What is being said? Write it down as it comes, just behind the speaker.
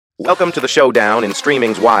Welcome to the showdown in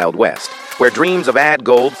streaming's Wild West, where dreams of ad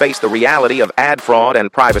gold face the reality of ad fraud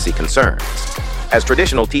and privacy concerns. As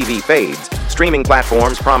traditional TV fades, streaming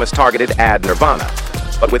platforms promise targeted ad nirvana.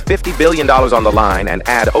 But with $50 billion on the line and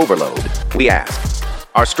ad overload, we ask,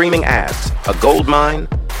 are streaming ads a gold mine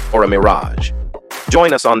or a mirage?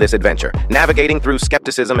 Join us on this adventure, navigating through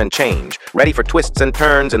skepticism and change, ready for twists and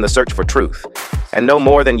turns in the search for truth, and know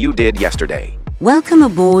more than you did yesterday. Welcome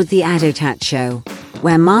aboard the ADOTAT Show,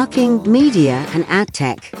 where marketing, media, and ad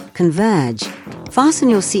tech converge. Fasten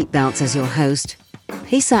your seatbelts as your host,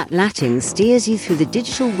 Scott Schiller, steers you through the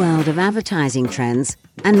digital world of advertising trends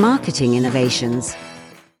and marketing innovations.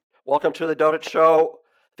 Welcome to the ADOTAT Show,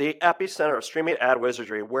 the epicenter of streaming ad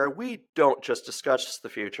wizardry, where we don't just discuss the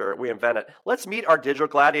future, we invent it. Let's meet our digital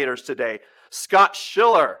gladiators today. Scott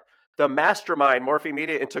Schiller, the mastermind morphing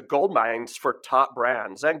media into gold mines for top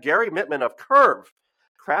brands, and Gary Mittman of KERV,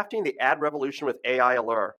 crafting the ad revolution with AI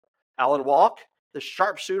allure. Wolk, the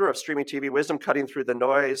sharpshooter of streaming TV wisdom, cutting through the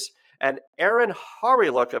noise, and Erin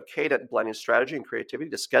Hawryluk of Cadent, blending strategy and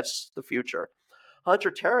creativity to sketch the future.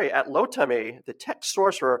 Terry at Lotame, the tech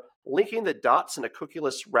sorcerer, linking the dots in a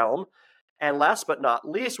cookieless realm. And last but not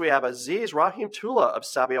least, we have Aziz Rahimtoola of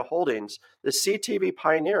Sabio Holdings, the CTV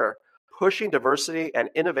pioneer, pushing diversity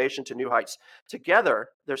and innovation to new heights. Together,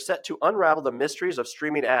 they're set to unravel the mysteries of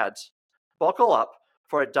streaming ads. Buckle up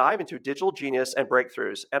for a dive into digital genius and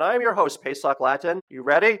breakthroughs. And I'm your host, Scott Schiller. You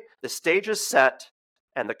ready? The stage is set,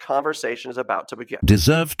 and the conversation is about to begin.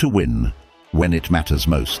 Deserve to win when it matters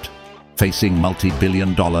most. Facing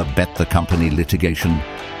multi-billion-dollar bet the company litigation?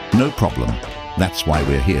 No problem. That's why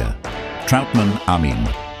we're here. Troutman Amin,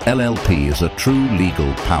 LLP, is a true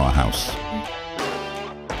legal powerhouse.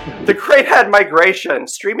 The great ad migration,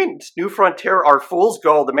 streaming's new frontier, our fool's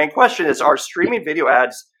gold. The main question is, are streaming video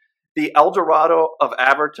ads the El Dorado of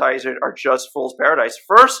advertising or just fool's paradise?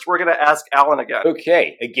 First, we're going to ask Alan again.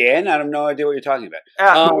 Okay, again, I have no idea what you're talking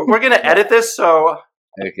about. We're going to edit this, so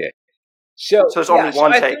okay. So there's only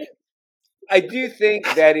one take. I do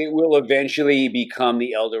think that it will eventually become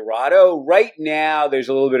the El Dorado. Right now, there's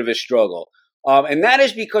a little bit of a struggle. And that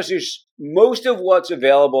is because there's most of what's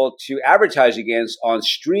available to advertise against on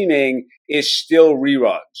streaming is still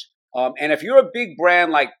reruns. And if you're a big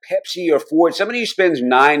brand like Pepsi or Ford, somebody who spends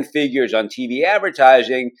 9 figures on TV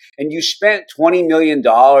advertising, and you spent $20 million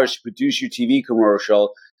to produce your TV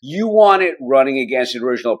commercial, you want it running against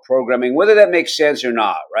original programming, whether that makes sense or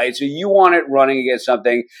not, right? So you want it running against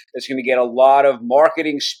something that's going to get a lot of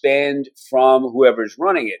marketing spend from whoever's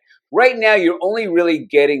running it. Right now, you're only really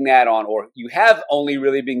getting that on, or you have only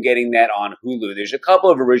really been getting that on Hulu. There's a couple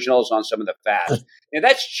of originals on some of the FAST. Now,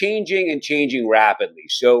 that's changing and changing rapidly.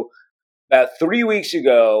 So about 3 weeks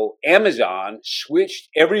ago, Amazon switched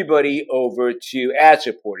everybody over to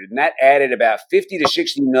ad-supported, and that added about 50 to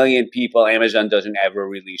 60 million people. Amazon doesn't ever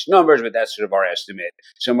release numbers, but that's sort of our estimate,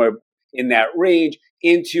 somewhere in that range,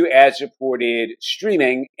 into ad-supported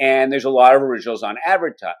streaming, and there's a lot of originals on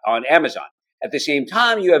Amazon. At the same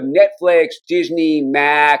time, you have Netflix, Disney,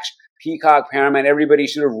 Max, Peacock, Paramount, everybody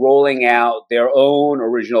sort of rolling out their own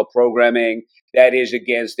original programming that is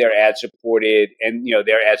against their ad-supported, and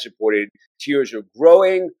their ad-supported tiers are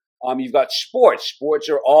growing. You've got sports. Sports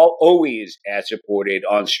are always ad-supported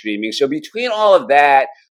on streaming. So between all of that,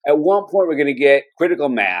 at one point we're going to get critical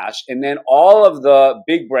mass, and then all of the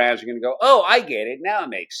big brands are going to go, oh, I get it. Now it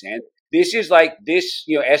makes sense. This is like this,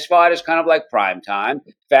 SVOD is kind of like primetime.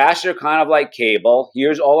 FAST are kind of like cable.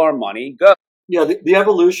 Here's all our money. Go. Yeah, the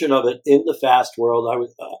evolution of it in the FAST world,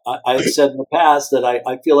 I've said in the past that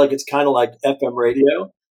I feel like it's kind of like FM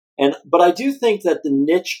radio. But I do think that the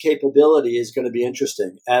niche capability is going to be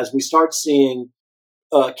interesting as we start seeing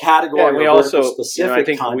category or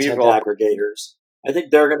specific content aggregators. I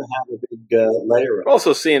think they're going to have a big layer. We're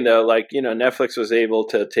also seeing, though, Netflix was able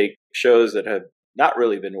to take shows that have not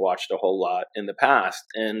really been watched a whole lot in the past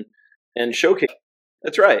and showcase.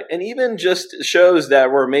 That's right. And even just shows that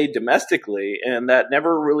were made domestically and that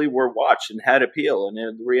never really were watched and had appeal.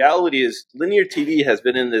 And the reality is linear TV has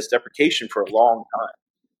been in this deprecation for a long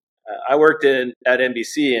time. I worked at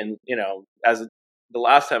NBC, and, as the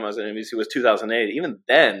last time I was at NBC was 2008. Even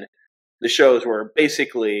then, the shows were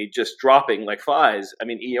basically just dropping like flies. I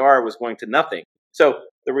mean, ER was going to nothing. So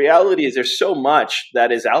the reality is there's so much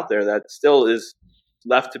that is out there that still is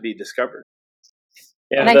left to be discovered.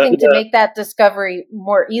 And I think to make that discovery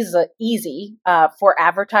more easy for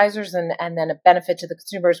advertisers and then a benefit to the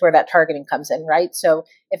consumers, where that targeting comes in, right? So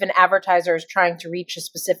if an advertiser is trying to reach a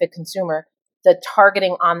specific consumer, the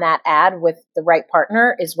targeting on that ad with the right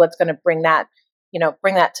partner is what's going to bring that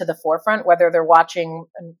to the forefront, whether they're watching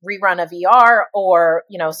a rerun of ER or,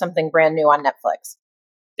 something brand new on Netflix.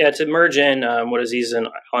 Yeah, to merge in what Aziz and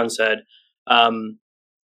Alan said,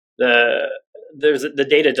 there's the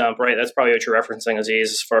data dump, right? That's probably what you're referencing,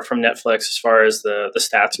 Aziz, from Netflix, as far as the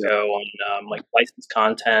stats go on like licensed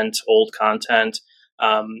content, old content.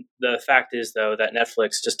 The fact is, though, that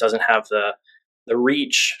Netflix just doesn't have the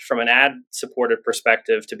reach from an ad-supported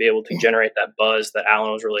perspective to be able to generate that buzz that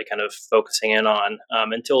Alan was really kind of focusing in on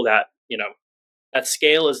until that, that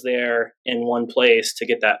scale is there in one place to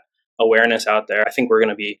get that awareness out there. I think we're going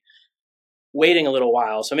to be waiting a little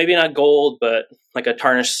while. So maybe not gold, but like a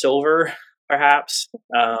tarnished silver, perhaps.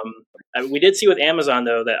 We did see with Amazon,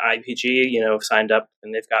 though, that IPG, signed up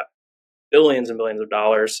and they've got billions and billions of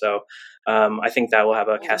dollars. So I think that will have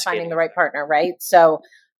a cascade. Finding the right partner, right? So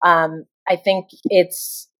I think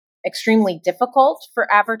it's extremely difficult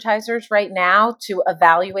for advertisers right now to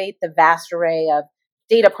evaluate the vast array of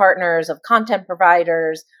data partners, of content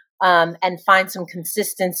providers, and find some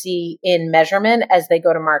consistency in measurement as they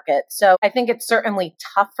go to market. So I think it's certainly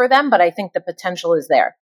tough for them, but I think the potential is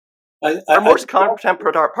there. Are most content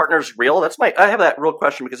partners real? I have that real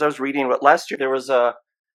question because I was reading what last year there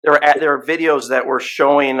were videos that were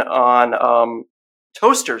showing on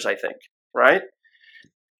toasters, I think, right?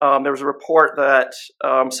 There was a report that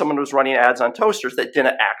someone was running ads on toasters that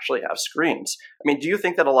didn't actually have screens. I mean, do you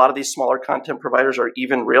think that a lot of these smaller content providers are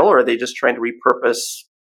even real, or are they just trying to repurpose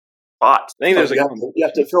bots? I think you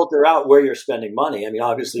have to filter out where you're spending money. I mean,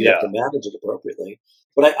 obviously, you have to manage it appropriately.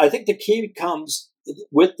 But I think the key comes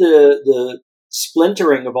with the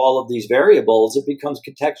splintering of all of these variables. It becomes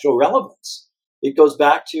contextual relevance. It goes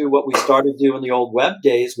back to what we started to do in the old web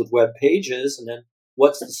days with web pages, and then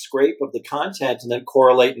what's the scrape of the content, and then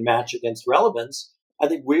correlate and match against relevance. I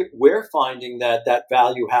think we're finding that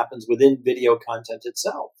value happens within video content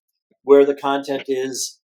itself, where the content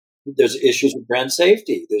is, there's issues with brand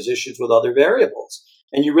safety, there's issues with other variables.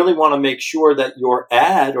 And you really want to make sure that your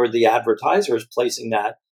ad or the advertiser is placing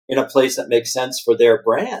that in a place that makes sense for their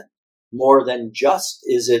brand, more than just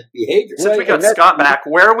is it behavior. Since we got Scott back,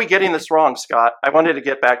 where are we getting this wrong, Scott? I wanted to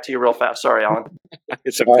get back to you real fast. Sorry, Alan.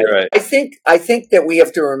 It's right. I think that we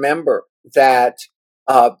have to remember that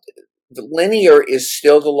the linear is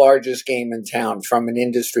still the largest game in town from an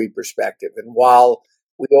industry perspective. And while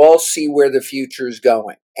we all see where the future is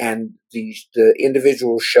going and the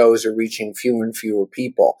individual shows are reaching fewer and fewer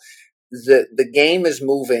people, the game is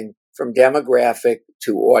moving from demographic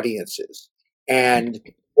to audiences. And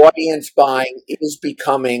audience buying is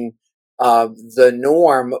becoming the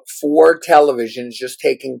norm for television. It's just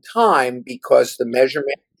taking time because the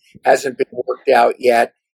measurement hasn't been worked out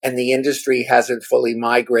yet and the industry hasn't fully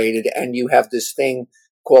migrated. And you have this thing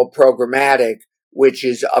called programmatic, which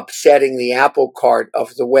is upsetting the apple cart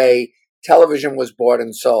of the way television was bought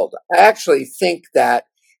and sold. I actually think that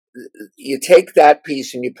you take that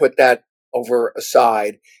piece and you put that over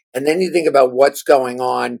aside, and then you think about what's going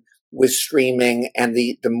on with streaming and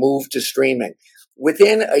the move to streaming.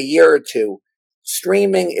 Within a year or two,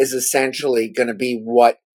 streaming is essentially going to be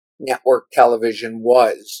what network television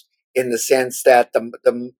was, in the sense that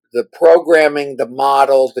the programming, the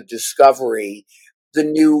model, the discovery, the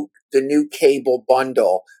new cable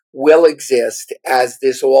bundle will exist as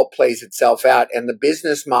this all plays itself out. And the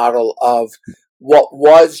business model of what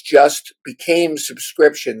was just became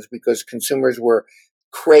subscriptions because consumers were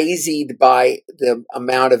crazied by the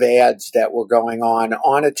amount of ads that were going on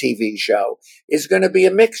a TV show is going to be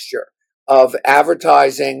a mixture of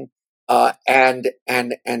advertising and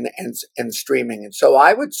streaming. And so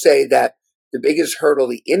I would say that the biggest hurdle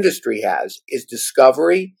the industry has is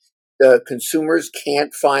discovery. The consumers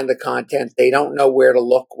can't find the content. They don't know where to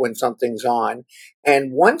look when something's on.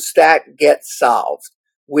 And once that gets solved,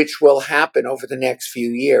 which will happen over the next few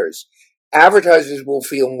years, advertisers will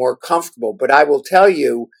feel more comfortable. But I will tell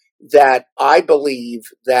you that I believe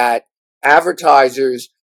that advertisers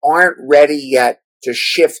aren't ready yet to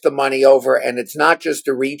shift the money over. And it's not just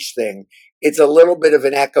a reach thing. It's a little bit of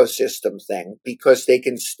an ecosystem thing, because they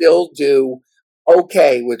can still do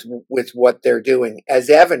okay with what they're doing, as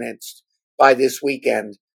evidenced by this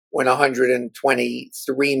weekend when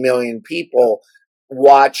 123 million people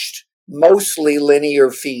watched mostly linear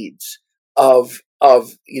feeds of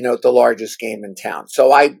the largest game in town.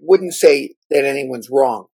 So I wouldn't say that anyone's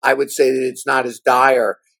wrong. I would say that it's not as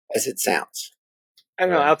dire as it sounds. I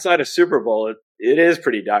don't know. Outside of Super Bowl, it is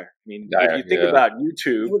pretty dire. I mean, if you think about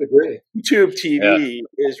YouTube, I would agree. YouTube TV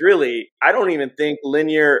is really, I don't even think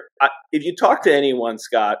linear. If you talk to anyone,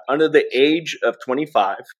 Scott, under the age of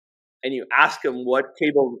 25, and you ask them what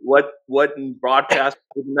broadcast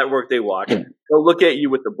network they watch, they'll look at you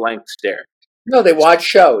with a blank stare. No, they watch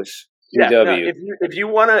shows. Yeah. Now, if you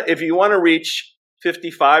want to reach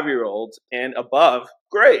 55-year-olds and above,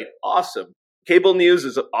 great, awesome. Cable news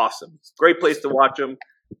is awesome. It's a great place to watch them.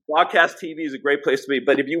 Broadcast TV is a great place to be.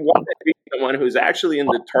 But if you want to be someone who's actually in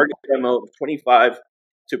the target demo of 25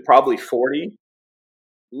 to probably 40,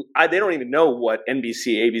 they don't even know what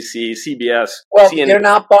NBC, ABC, CBS. Well, CNN. they're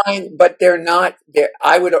not buying, but they're not.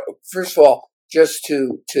 I would, first of all, just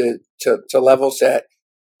to level set,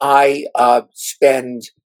 I spend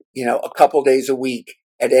a couple days a week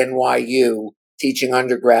at NYU teaching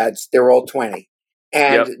undergrads. They're all 20,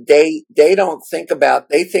 and they don't think about.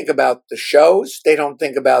 They think about the shows. They don't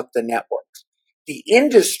think about the networks. The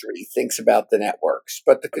industry thinks about the networks,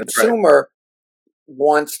 but the consumer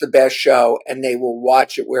wants the best show, and they will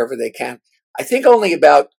watch it wherever they can. I think only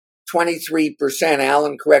about 23%,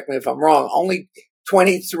 Alan, correct me if I'm wrong, only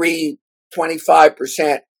 25%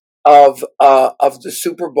 of the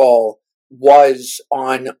Super Bowl was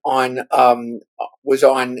on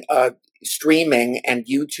streaming and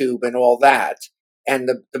YouTube and all that. And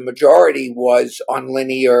the majority was on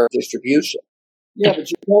linear distribution. Yeah,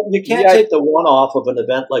 but you can't take the one-off of an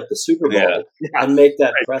event like the Super Bowl and make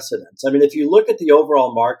that precedence. I mean, if you look at the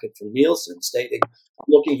overall market from Nielsen stating, I'm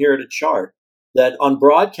looking here at a chart, that on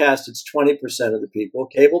broadcast it's 20% of the people,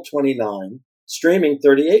 cable 29%, streaming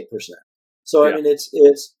 38%. So, I mean,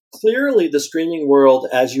 it's clearly the streaming world,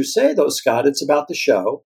 as you say, though, Scott, it's about the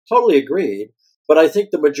show. Totally agreed. But I think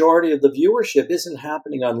the majority of the viewership isn't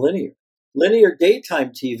happening on linear. Linear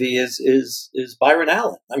daytime TV is Byron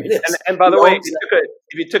Allen. I mean, and by the way,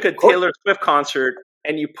 if you took a Taylor Swift concert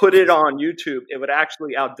and you put it on YouTube, it would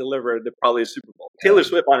actually out-deliver probably a Super Bowl. Taylor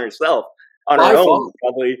Swift on herself, on her own,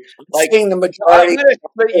 probably. Seeing the majority. I'm going to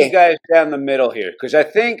split you guys down the middle here because I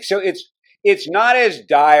think so. It's not as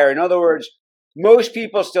dire. In other words, most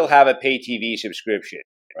people still have a pay TV subscription,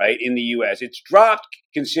 right? In the U.S., it's dropped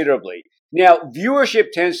considerably. Now,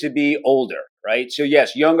 viewership tends to be older, right? So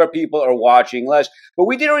yes, younger people are watching less. But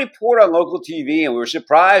we did a report on local TV, and we were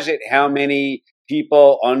surprised at how many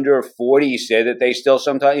people under 40 said that they still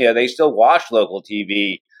they still watch local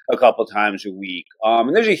TV a couple times a week.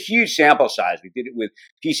 And there's a huge sample size. We did it with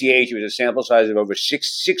PCH. It was a sample size of over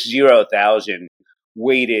 60,000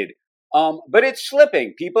 weighted. But it's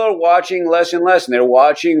slipping. People are watching less and less, and they're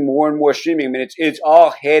watching more and more streaming. I mean, it's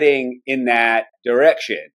all heading in that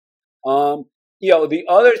direction. The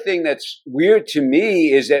other thing that's weird to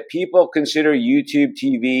me is that people consider YouTube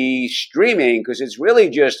TV streaming because it's really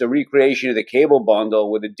just a recreation of the cable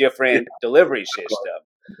bundle with a different delivery system.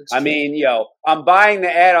 I mean, I'm buying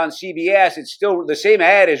the ad on CBS. It's still the same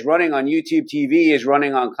ad is running on YouTube TV is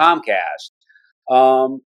running on Comcast.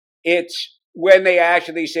 It's when they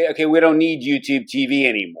actually say, okay, we don't need YouTube TV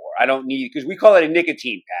anymore. I don't need, because we call it a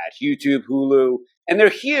nicotine patch, YouTube, Hulu. And they're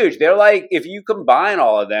huge. They're like, if you combine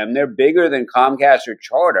all of them, they're bigger than Comcast or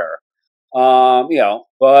Charter.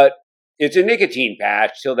 But it's a nicotine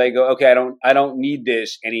patch till they go, okay, I don't need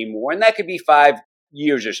this anymore. And that could be 5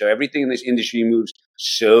 years or so. Everything in this industry moves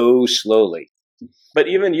so slowly. But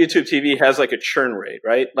even YouTube TV has like a churn rate,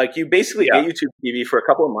 right? Like you basically get YouTube TV for a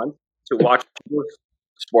couple of months to watch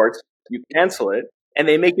sports. You cancel it, and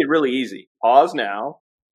they make it really easy. Pause now.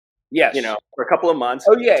 Yes. For a couple of months.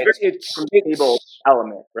 Oh, yeah. It's cable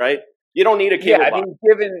element, right? You don't need a cable box.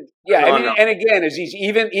 And again, Aziz,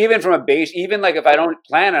 even from a base, even like if I don't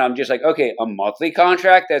plan it, I'm just like, okay, a monthly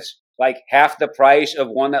contract that's like half the price of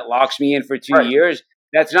one that locks me in for 2 years.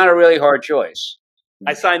 That's not a really hard choice.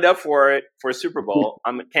 I signed up for it for Super Bowl.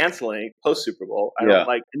 I'm canceling post Super Bowl. I don't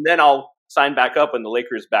and then I'll sign back up when the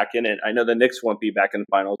Lakers back in it. I know the Knicks won't be back in the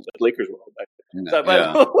finals, but the Lakers will back.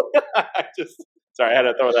 Sorry, I had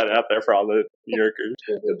to throw that out there for all the New Yorkers.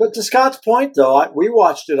 But to Scott's point, though, we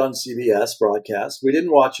watched it on CBS broadcast. We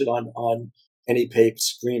didn't watch it on any paid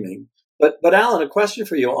streaming. But Alan, a question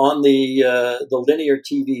for you on the linear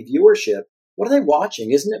TV viewership. What are they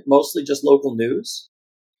watching? Isn't it mostly just local news?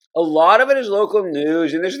 A lot of it is local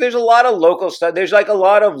news, and there's a lot of local stuff. There's like a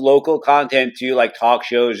lot of local content too, like talk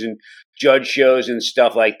shows and judge shows and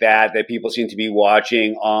stuff like that people seem to be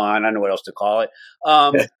watching on. I don't know what else to call it.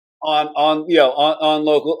 On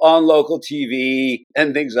local TV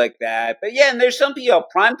and things like that. But yeah, and there's some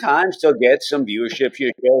prime time still gets some viewership.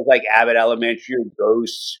 Shows like Abbott Elementary or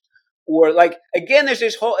Ghosts, or like again, there's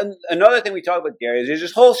this whole another thing we talk about, Gary, is there's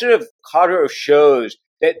this whole sort of cadre of shows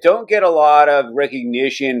that don't get a lot of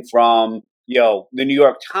recognition from the New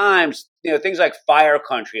York Times. Things like Fire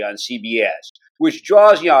Country on CBS, which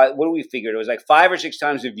draws what do we figure? It was like 5 or 6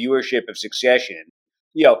 times the viewership of Succession.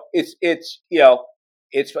 It's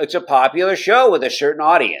a popular show with a certain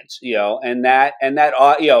audience, we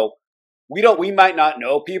might not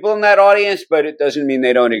know people in that audience, but it doesn't mean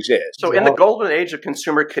they don't exist. So in the golden age of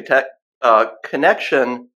consumer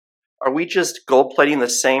connection, are we just gold plating the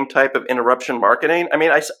same type of interruption marketing? I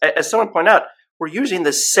mean, as someone pointed out, we're using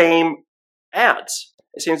the same ads.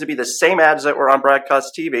 It seems to be the same ads that were on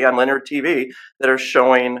broadcast TV, on linear TV, that are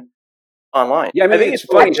showing online. Yeah, I think it's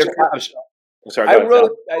funny. It's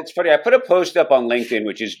funny. I put a post up on LinkedIn,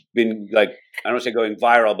 which has been like, I don't want to say going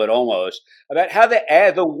viral, but almost, about how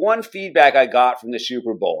the one feedback I got from the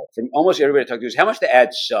Super Bowl from almost everybody I talked to is how much the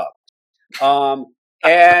ads sucked.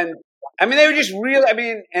 And I mean, they were just real. I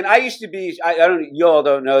mean, and I used to be, you all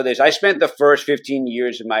don't know this. I spent the first 15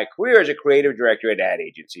 years of my career as a creative director at ad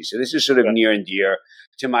agency. So this is sort of near and dear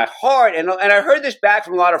to my heart. And I heard this back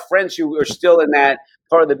from a lot of friends who are still in that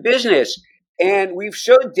part of the business. And we've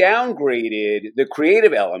so downgraded the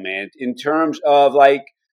creative element in terms of like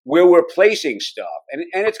where we're placing stuff. And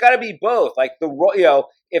it's got to be both. Like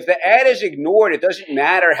if the ad is ignored, it doesn't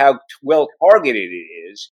matter how well targeted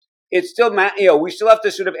it is. It's still, we still have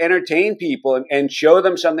to sort of entertain people and show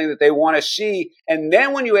them something that they want to see. And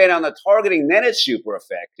then when you add on the targeting, then it's super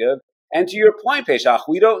effective. And to your point, Pesach,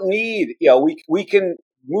 we don't need, we can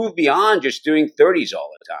move beyond just doing 30s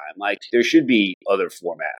all the time. Like there should be other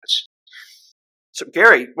formats. So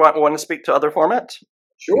Gary, want to speak to other formats?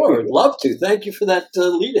 Sure, I'd love to. Thank you for that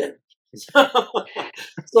lead-in.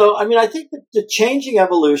 So, I mean, I think that the changing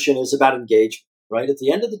evolution is about engagement, right? At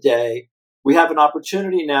the end of the day, we have an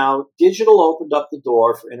opportunity now. Digital opened up the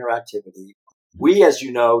door for interactivity. We, as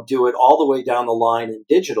you know, do it all the way down the line in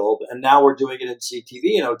digital, and now we're doing it in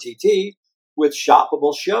CTV and OTT with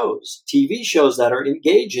shoppable shows, TV shows that are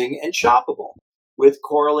engaging and shoppable with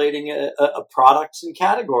correlating products and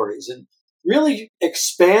categories and really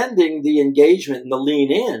expanding the engagement and the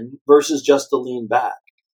lean in versus just the lean back.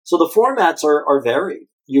 So the formats are varied.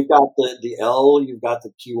 You've got the L, you've got the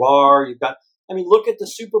QR, look at the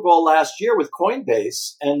Super Bowl last year with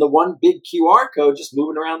Coinbase and the one big QR code just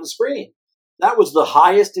moving around the screen. That was the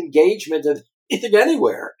highest engagement of anything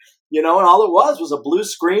anywhere, and all it was a blue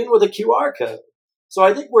screen with a QR code. So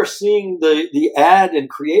I think we're seeing the ad and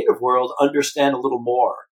creative world understand a little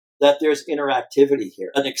more that there's interactivity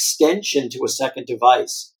here, an extension to a second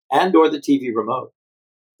device and or the TV remote.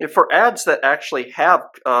 For ads that actually have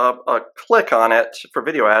a click on it, for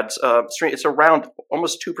video ads, it's around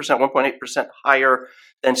almost 2%, 1.8% higher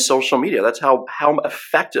than social media. That's how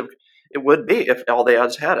effective it would be if all the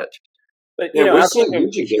ads had it. But,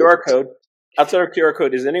 outside of QR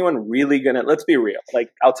code, is anyone really going to, let's be real,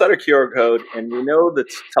 like outside of QR code, and we know that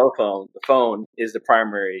the phone is the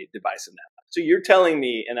primary device in that. So you're telling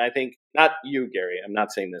me, and I think, not you, Gary, I'm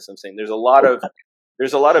not saying this, I'm saying there's a lot of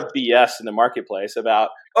BS in the marketplace about,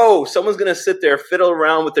 someone's going to sit there, fiddle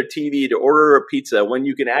around with their TV to order a pizza when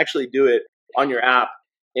you can actually do it on your app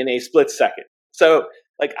in a split second. So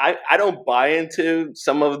like, I don't buy into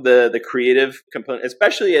some of the creative component,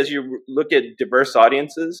 especially as you look at diverse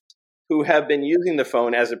audiences who have been using the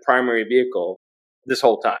phone as a primary vehicle this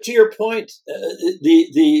whole time. To your point,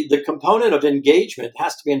 the component of engagement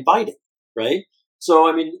has to be inviting, right?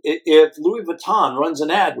 So, if Louis Vuitton runs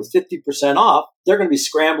an ad with 50% off, they're going to be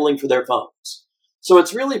scrambling for their phones. So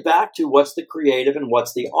it's really back to what's the creative and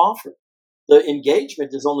what's the offer. The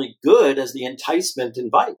engagement is only good as the enticement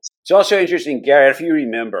invites. It's also interesting, Gary, if you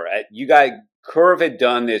remember, KERV had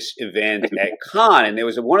done this event at Con, and there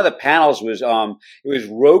was one of the panels was it was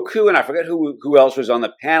Roku, and I forget who else was on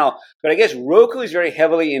the panel, but I guess Roku is very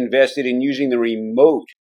heavily invested in using the remote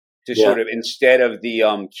to sort of instead of the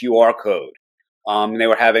QR code. And they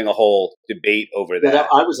were having a whole debate over that. Yeah,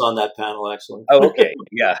 I was on that panel, actually. Oh, okay.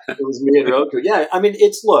 Yeah. It was me and Roku. Yeah.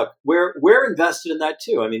 We're invested in that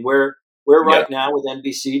too. We're right now with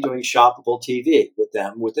NBC doing shoppable TV with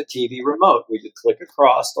them, with the TV remote. We could click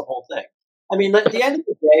across the whole thing. At the end of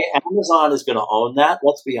the day, Amazon is going to own that,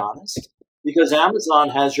 let's be honest, because Amazon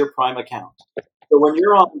has your Prime account. So when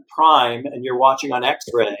you're on Prime and you're watching on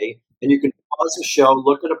X-Ray and you can pause a show,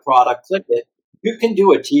 look at a product, click it, you can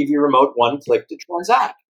do a TV remote one click to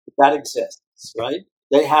transact. That exists, right?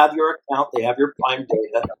 They have your account. They have your Prime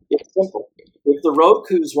data. It's simple. If the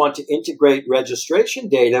Rokus want to integrate registration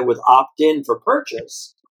data with opt-in for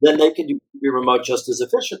purchase, then they can do TV remote just as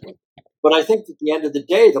efficiently. But I think at the end of the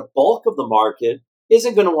day, the bulk of the market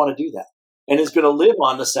isn't going to want to do that and is going to live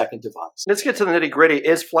on the second device. Let's get to the nitty-gritty.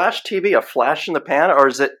 Is Flash TV a flash in the pan, or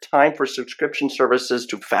is it time for subscription services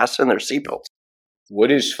to fasten their seatbelts?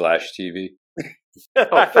 What is Flash TV?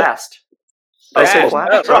 Fast. I say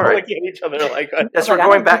Flash. Sorry. Looking at each other like, yes, we're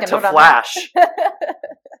going back to Flash.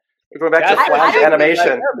 We're going back to Flash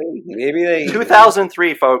animation. Maybe they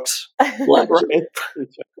 2003, folks. I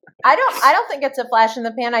don't think it's a flash in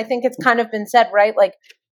the pan. I think it's kind of been said, right? Like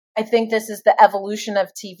I think this is the evolution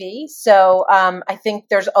of TV. So I think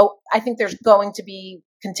there's going to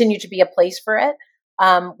continue to be a place for it,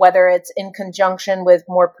 whether it's in conjunction with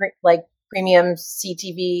more premium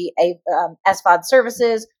CTV, SVOD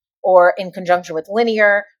services, or in conjunction with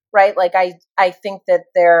linear. Right, like I think that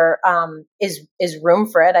there is room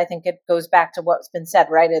for it. I think it goes back to what's been said.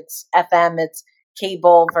 Right, it's FM, it's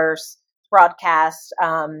cable versus broadcast.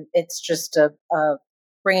 It's just a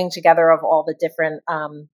bringing together of all the different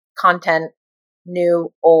content,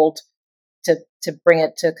 new, old, to bring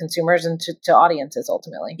it to consumers and to audiences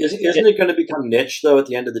ultimately. Isn't it going to become niche though at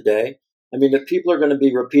the end of the day? I mean, that people are going to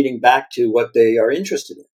be repeating back to what they are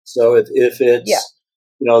interested in. So if it's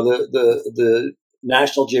the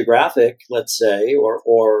National Geographic, let's say,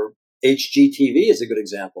 or HGTV is a good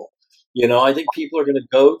example. I think people are going to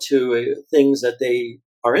go to things that they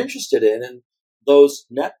are interested in, and those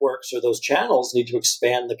networks or those channels need to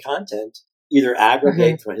expand the content, either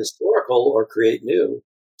aggregate from historical or create new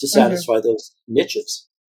to satisfy those niches.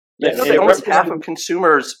 Yeah, almost half of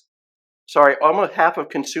consumers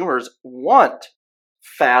want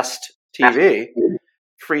fast TV,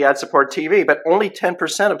 free ad support TV, but only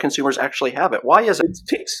 10% of consumers actually have it. Why is it? It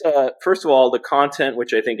takes, first of all, the content,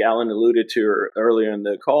 which I think Alan alluded to earlier in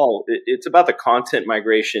the call. It's about the content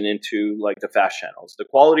migration into like the fast channels. The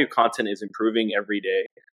quality of content is improving every day,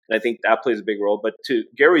 and I think that plays a big role. But to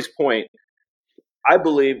Gary's point, I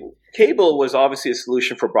believe cable was obviously a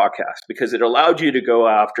solution for broadcast because it allowed you to go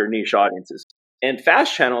after niche audiences. And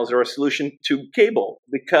fast channels are a solution to cable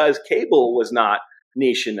because cable was not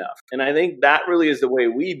niche enough. And I think that really is the way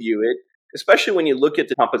we view it, especially when you look at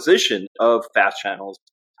the composition of fast channels.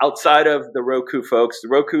 Outside of the Roku folks, the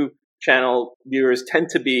Roku channel viewers tend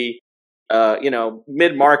to be,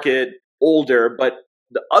 mid-market, older, but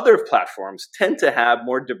the other platforms tend to have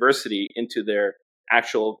more diversity into their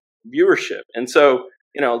actual viewership. And so,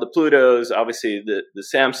 the Plutos, obviously the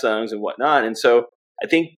Samsungs and whatnot. And so I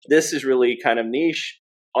think this is really kind of niche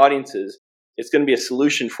audiences. It's going to be a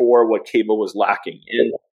solution for what cable was lacking.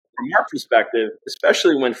 And from our perspective,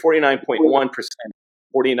 especially when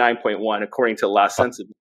 49.1%, according to the last census,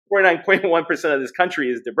 49.1% of this country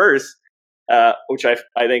is diverse, which I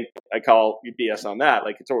think I call BS on that.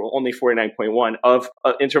 Like it's only 49.1 of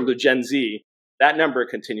in terms of Gen Z, that number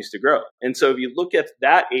continues to grow. And so if you look at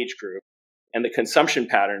that age group and the consumption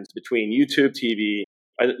patterns between YouTube TV,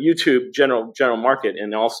 YouTube general market,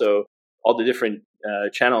 and also all the different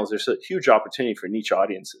channels, there's a huge opportunity for niche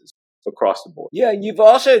audiences across the board. Yeah, you've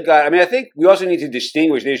also got, I think we also need to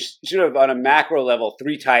distinguish, there's sort of on a macro level,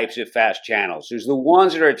 three types of fast channels. There's the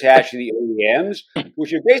ones that are attached to the OEMs,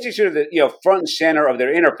 which are basically sort of the front and center of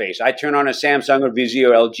their interface. I turn on a Samsung or Vizio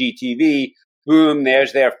or LG TV, boom,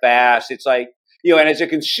 there's their fast. It's like, and as a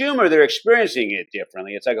consumer, they're experiencing it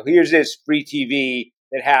differently. It's like, here's this free TV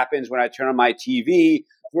that happens when I turn on my TV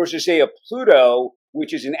versus, say, a Pluto,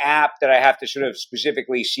 which is an app that I have to sort of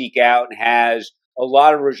specifically seek out and has a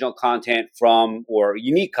lot of original content or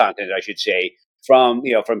unique content, I should say, from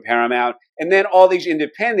Paramount. And then all these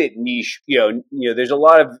independent niche, there's a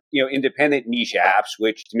lot of, independent niche apps,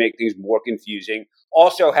 which to make things more confusing,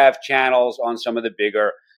 also have channels on some of the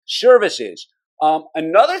bigger services.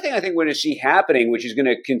 Another thing I think we're going to see happening, which is going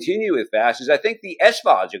to continue with fast, is I think the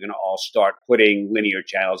SVODs are going to all start putting linear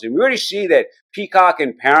channels. And we already see that Peacock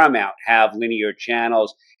and Paramount have linear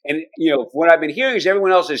channels. And, what I've been hearing is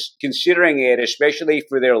everyone else is considering it, especially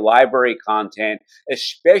for their library content,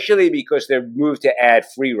 especially because they've moved to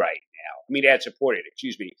ad-free right now. Ad-supported,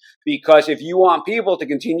 because if you want people to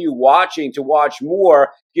continue watching, to watch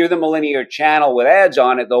more, give them a linear channel with ads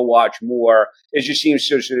on it, they'll watch more. It just seems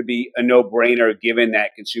to sort of be a no-brainer given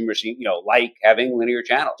that consumers, like having linear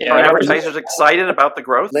channels. Yeah, are advertisers excited about the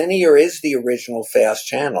growth? Linear is the original fast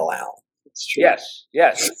channel, Al. It's true.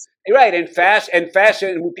 Yes. Right, and fast, and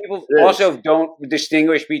people also don't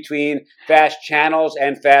distinguish between fast channels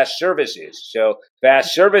and fast services. So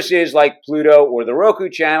fast services like Pluto or the Roku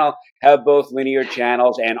channel have both linear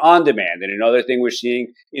channels and on-demand. And another thing we're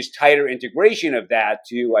seeing is tighter integration of that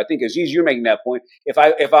to, I think, Aziz, you're making that point. If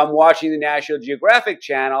I'm watching the National Geographic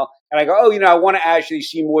channel and I go, I want to actually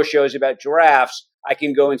see more shows about giraffes, I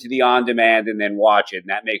can go into the on-demand and then watch it. And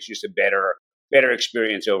that makes just a better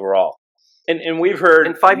experience overall. And we've heard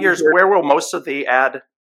in 5 years, where will most of the ad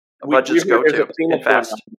budgets go to?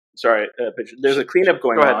 Fast. There's a cleanup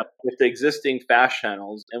going on with the existing fast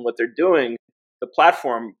channels, and what they're doing, the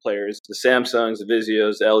platform players, the Samsungs, the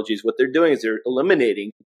Vizios, the LGs, what they're doing is they're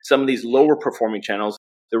eliminating some of these lower performing channels.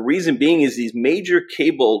 The reason being is these major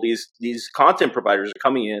cable, these content providers are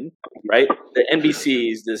coming in, right? The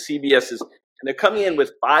NBCs, the CBSs, and they're coming in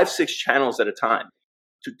with 5-6 channels at a time.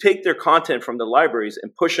 to take their content from the libraries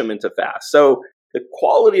and push them into FAST. So the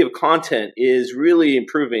quality of content is really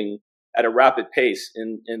improving at a rapid pace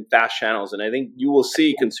in FAST channels. And I think you will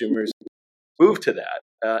see consumers move to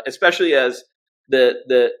that, especially as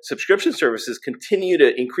the subscription services continue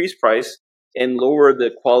to increase price and lower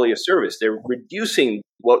the quality of service. They're reducing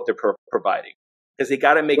what they're providing because they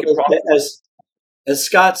got to make it profitable. As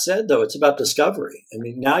Scott said, though, it's about discovery. I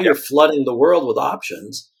mean, now you're flooding the world with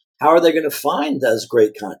options. How are they going to find those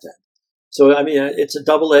great content? So, I mean, it's a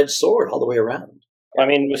double-edged sword all the way around. I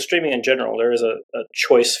mean, with streaming in general, there is a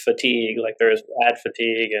choice fatigue, like there is ad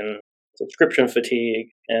fatigue and subscription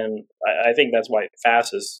fatigue. And I think that's why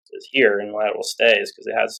FAST is here and why it will stay, is because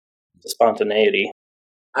it has the spontaneity.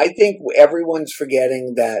 I think everyone's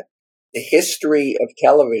forgetting that the history of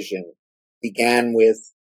television began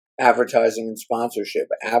with advertising and sponsorship.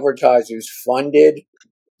 Advertisers funded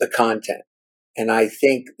the content. And I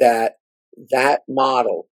think that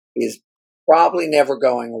model is probably never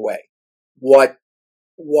going away. What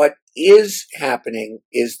is happening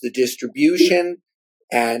is the distribution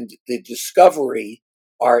and the discovery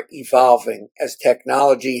are evolving as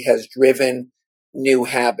technology has driven new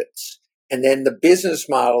habits. And then the business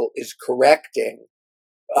model is correcting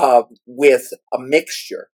with a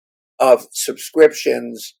mixture of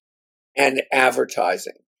subscriptions and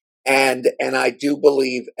advertising. And I do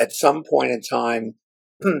believe at some point in time,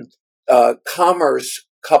 commerce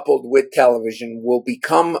coupled with television will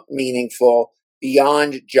become meaningful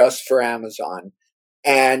beyond just for Amazon.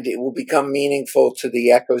 And it will become meaningful to the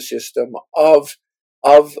ecosystem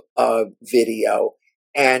of video.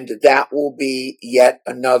 And that will be yet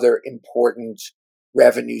another important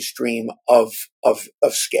revenue stream of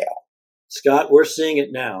scale. Scott, we're seeing it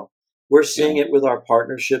now. We're seeing it with our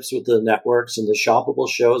partnerships with the networks and the shoppable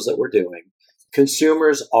shows that we're doing.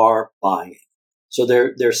 Consumers are buying. So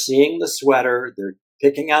they're seeing the sweater, they're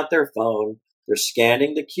picking out their phone, they're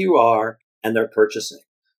scanning the QR, and they're purchasing.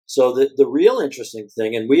 So the real interesting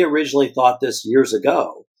thing, and we originally thought this years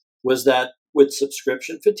ago, was that with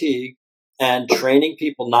subscription fatigue and training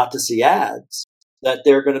people not to see ads, that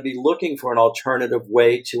they're going to be looking for an alternative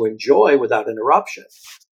way to enjoy without interruption.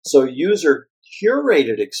 So user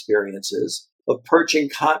curated experiences of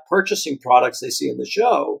purchasing products they see in the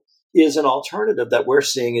show is an alternative that we're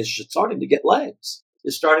seeing is starting to get legs,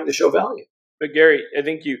 is starting to show value. But Gary, I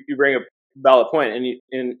think you bring up a valid point, and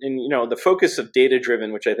you know, the focus of data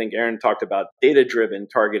driven, which I think Erin talked about, data driven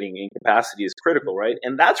targeting and capacity is critical, right?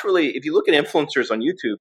 And that's really, if you look at influencers on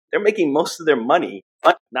YouTube, they're making most of their money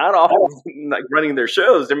not off of like running their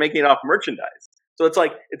shows, they're making it off merchandise. So it's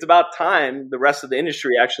like, it's about time the rest of the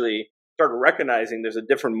industry actually started recognizing there's a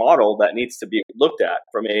different model that needs to be looked at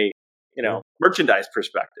from a, you know, merchandise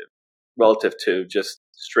perspective relative to just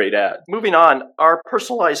straight ad. Moving on, our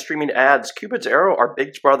personalized streaming ads, Cupid's arrow, our big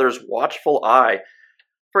brother's watchful eye.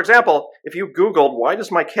 For example, if you Googled, why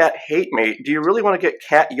does my cat hate me? Do you really want to get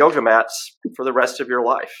cat yoga mats for the rest of your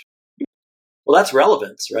life? Well, that's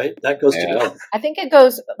relevance, right? That goes to relevance. I think it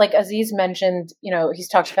goes, like Aziz mentioned, you know, he's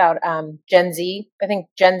talked about Gen Z. I think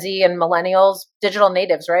Gen Z and millennials, digital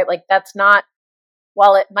natives, right? Like that's not,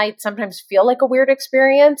 while it might sometimes feel like a weird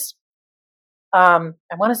experience, I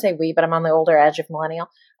want to say we, but I'm on the older edge of millennial.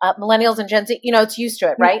 Millennials and Gen Z, you know, it's used to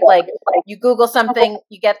it, right? Like you Google something,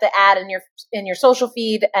 you get the ad in your social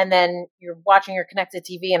feed, and then you're watching your connected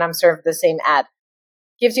TV and I'm served the same ad.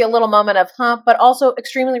 Gives you a little moment of, but also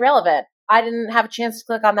extremely relevant. I didn't have a chance to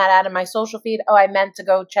click on that ad in my social feed. Oh, I meant to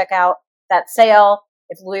go check out that sale.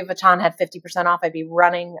 If Louis Vuitton had 50% off, I'd be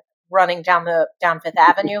running down Fifth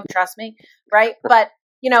Avenue. Trust me, right? But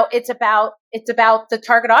you know, it's about the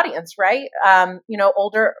target audience, right? You know,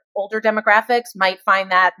 older demographics might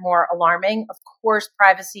find that more alarming. Of course,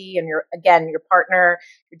 privacy and your partner,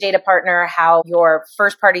 your data partner, how your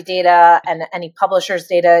first party data and any publisher's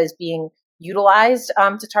data is being utilized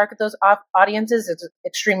to target those audiences is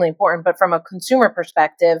extremely important. But from a consumer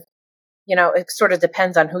perspective, you know, it sort of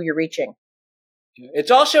depends on who you're reaching.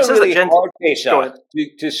 It's also really hard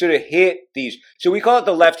to sort of hit these. So we call it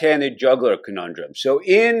the left-handed juggler conundrum. So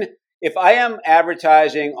if I am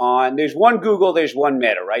advertising on, there's one Google, there's one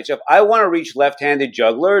Meta, right? So if I want to reach left-handed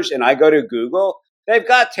jugglers and I go to Google, they've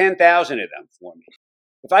got 10,000 of them for me.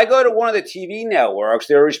 If I go to one of the TV networks,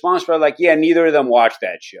 they're responsible, like, yeah, neither of them watch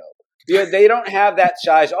that show. They don't have that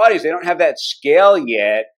size audience. They don't have that scale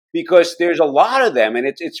yet because there's a lot of them and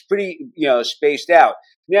it's pretty, spaced out.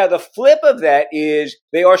 Now, the flip of that is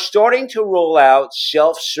they are starting to roll out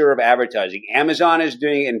self-serve advertising. Amazon is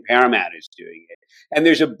doing it and Paramount is doing it. And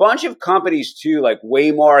there's a bunch of companies too, like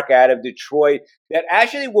Waymark out of Detroit, that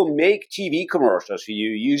actually will make TV commercials for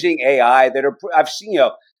you using AI that are, I've seen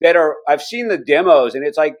the demos, and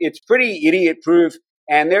it's pretty idiot proof,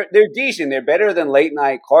 and they're decent. They're better than late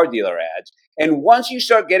night car dealer ads. And once you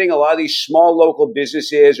start getting a lot of these small local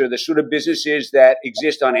businesses or the sort of businesses that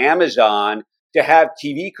exist on Amazon to have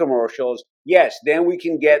TV commercials, yes, then we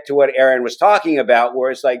can get to what Erin was talking about,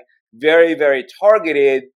 where it's like very, very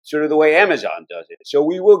targeted, sort of the way Amazon does it. So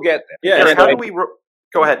we will get there. Yeah. And how do we?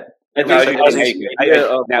 Go ahead. I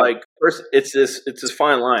think first, it's this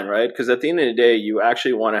fine line, right? Because at the end of the day, you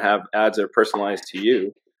actually want to have ads that are personalized to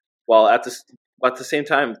you, while at the same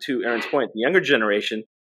time, to Erin's point, the younger generation,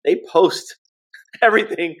 they post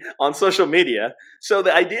everything on social media. So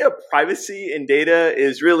the idea of privacy and data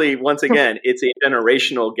is really, once again, it's a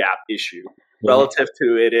generational gap issue relative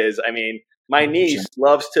to it is. I mean, my niece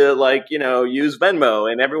loves to use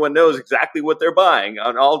Venmo, and everyone knows exactly what they're buying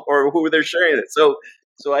on all or who they're sharing it.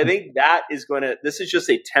 So I think that is this is just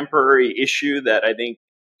a temporary issue that I think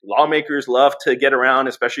lawmakers love to get around,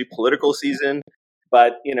 especially political season.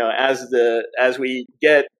 But, as we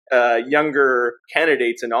get younger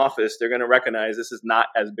candidates in office, they're going to recognize this is not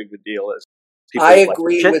as big a deal as people. I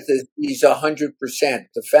agree with these 100%.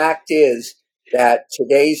 The fact is that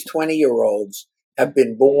today's 20-year-olds have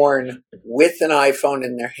been born with an iPhone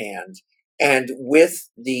in their hand and with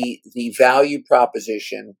the value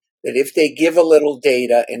proposition that if they give a little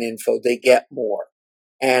data and info, they get more.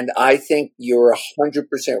 And I think you're 100%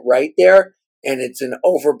 right there. And it's an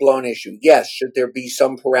overblown issue. Yes, should there be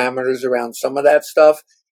some parameters around some of that stuff?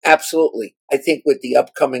 Absolutely. I think with the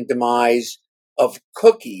upcoming demise of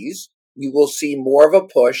cookies, you will see more of a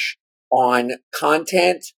push on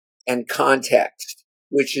content and context,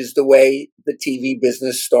 which is the way the TV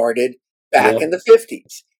business started back in the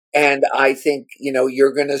 50s. And I think,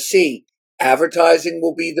 you're going to see advertising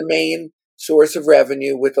will be the main source of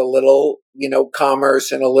revenue with a little,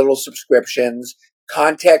 commerce and a little subscriptions.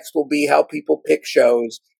 Context will be how people pick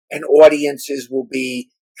shows, and audiences will be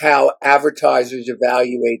how advertisers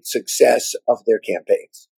evaluate success of their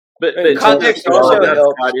campaigns. But context also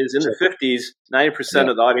is in the 50s, 90%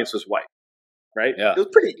 of the audience was white, right? Yeah. It was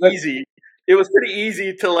pretty easy. It was pretty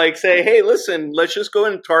easy to say, hey, listen, let's just go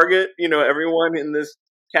and target, everyone in this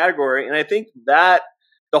category. And I think that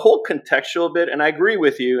the whole contextual bit, and I agree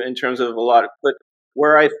with you in terms of but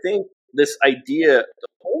where I think this idea,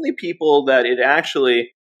 the only people that it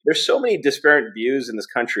actually, there's so many disparate views in this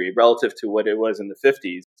country relative to what it was in the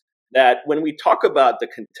 50s, that when we talk about the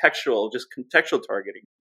contextual targeting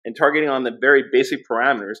and targeting on the very basic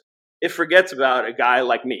parameters, it forgets about a guy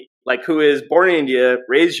like me, who is born in India,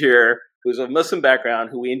 raised here, who's of Muslim background,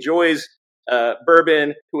 who enjoys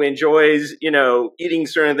bourbon, who enjoys, eating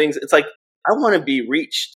certain things. It's like, I want to be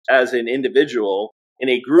reached as an individual in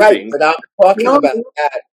a grouping. Right, but I'm talking about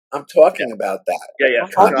that. I'm talking about that.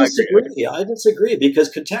 Yeah. I disagree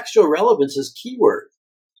because contextual relevance is keyword.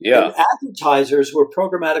 Yeah. And advertisers who are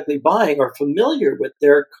programmatically buying are familiar with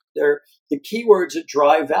the keywords that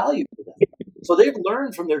drive value for them. So they've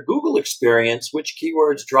learned from their Google experience which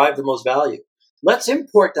keywords drive the most value. Let's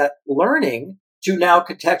import that learning to now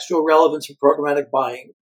contextual relevance for programmatic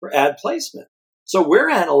buying for ad placement. So we're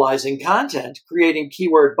analyzing content, creating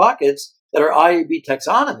keyword buckets that are IAB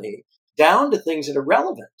taxonomy down to things that are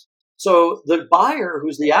relevant. So the buyer,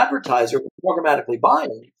 who's the advertiser programmatically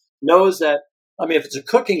buying, knows that, if it's a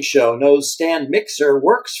cooking show, knows stand mixer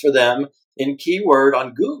works for them in keyword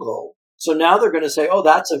on Google. So now they're going to say, oh,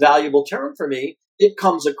 that's a valuable term for me. It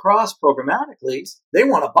comes across programmatically. They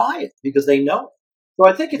want to buy it because they know it. So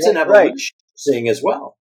I think it's an evolution seeing as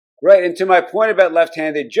well. Right. And to my point about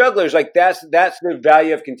left-handed jugglers, that's the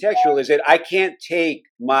value of contextual, is that I can't take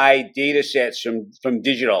my data sets from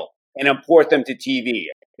digital and import them to TV.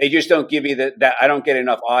 They just don't give me that I don't get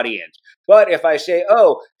enough audience. But if I say,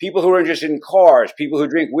 people who are interested in cars, people who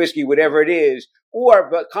drink whiskey, whatever it is,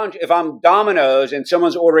 if I'm Domino's and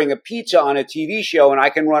someone's ordering a pizza on a TV show and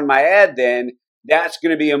I can run my ad, then that's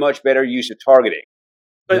going to be a much better use of targeting.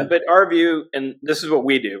 But our view, and this is what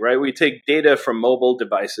we do, right? We take data from mobile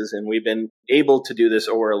devices, and we've been able to do this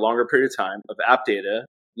over a longer period of time of app data,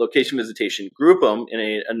 location visitation, group them in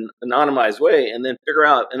an anonymized way, and then figure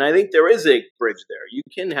out. And I think there is a bridge there.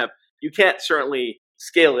 You can't certainly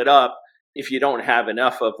scale it up if you don't have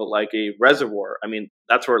enough of a reservoir.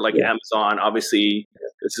 That's where Amazon, obviously,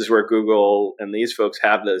 this is where Google and these folks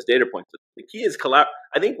have those data points. But the key is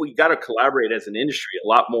I think we got to collaborate as an industry a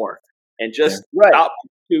lot more, and just stop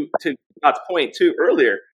to Scott's point too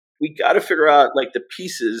earlier, we got to figure out like the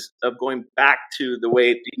pieces of going back to the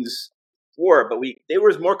way things were. But there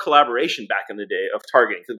was more collaboration back in the day of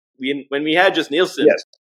targeting. When we had just Nielsen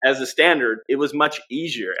as a standard, it was much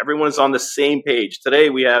easier. Everyone's on the same page. Today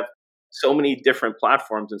we have so many different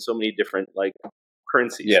platforms and so many different like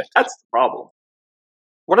currencies. Yes. That's the problem.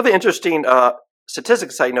 One of the interesting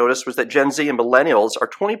statistics I noticed was that Gen Z and millennials are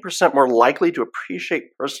 20% more likely to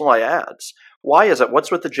appreciate personalized ads. Why is it?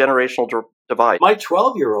 What's with the generational divide? My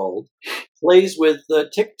 12-year-old plays with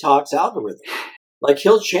TikTok's algorithm. Like,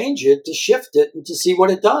 he'll change it to shift it and to see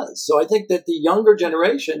what it does. So I think that the younger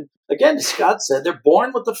generation, again, as Scott said, they're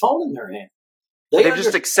born with the phone in their hand. They've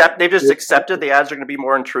just accepted the ads are going to be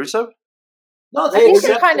more intrusive? No, they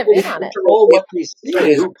accept kind of in on it. What they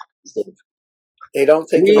see. They don't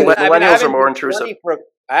think millennials are more intrusive.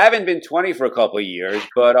 I haven't been 20 for a couple of years,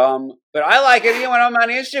 but I like it. You know, when I'm on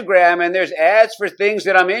Instagram and there's ads for things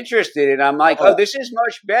that I'm interested in, I'm like, oh, this is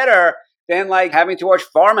much better than like having to watch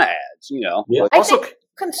pharma ads. You know, I think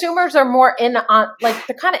consumers are more in on, like,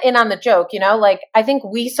 they're kind of in on the joke. You know, like I think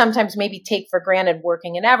we sometimes maybe take for granted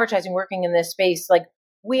working in advertising, working in this space. Like,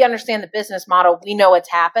 we understand the business model, we know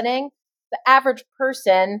what's happening. The average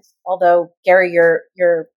person, although Gary,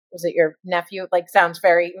 was it your nephew? Like, sounds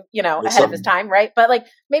very, ahead of his time, right? But like,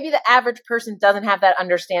 maybe the average person doesn't have that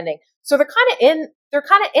understanding. So they're kind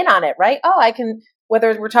of in on it, right? Oh, I can,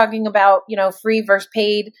 whether we're talking about, free versus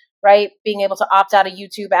paid, right? Being able to opt out of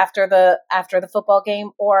YouTube after the football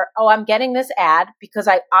game, or, oh, I'm getting this ad because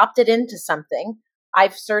I opted into something.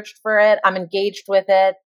 I've searched for it. I'm engaged with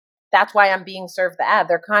it. That's why I'm being served the ad.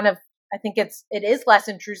 They're kind of, I think it is less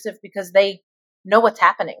intrusive because they know what's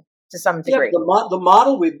happening to some degree. Yeah, the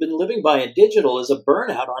model we've been living by in digital is a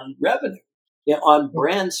burnout on revenue, on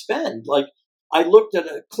brand spend. Like, I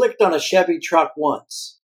clicked on a Chevy truck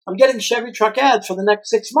once. I'm getting Chevy truck ads for the next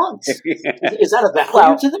 6 months. Is that a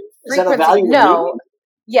value to them? Is that a value? No.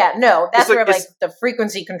 Yeah, no. That's where like the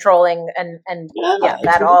frequency controlling and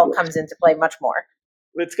that all comes into play much more.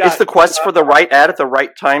 It's the quest for the right ad at the right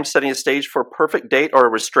time setting a stage for a perfect date or a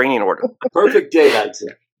restraining order? Perfect date, I'd say.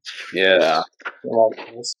 Yeah.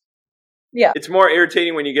 Yeah. It's more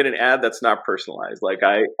irritating when you get an ad that's not personalized. Like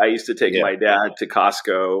I used to take my dad to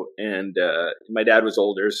Costco, and my dad was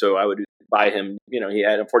older, so I would buy him, he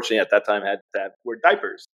had, unfortunately at that time, had that were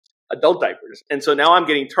diapers, adult diapers. And so now I'm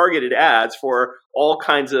getting targeted ads for all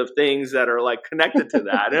kinds of things that are like connected to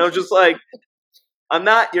that. And I was just like, I'm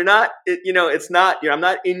not in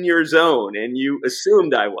your zone, and you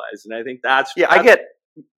assumed I was. And I think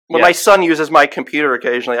when my son uses my computer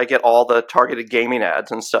occasionally, I get all the targeted gaming ads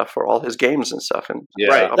and stuff for all his games and stuff. And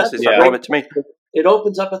obviously it's not relevant to me. It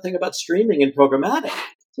opens up a thing about streaming and programmatic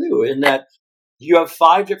too, in that you have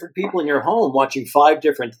 5 different people in your home watching 5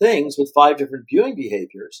 different things with 5 different viewing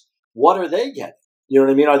behaviors. What are they getting? You know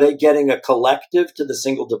what I mean? Are they getting a collective to the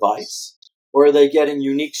single device, or are they getting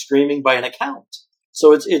unique streaming by an account?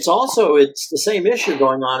 So it's the same issue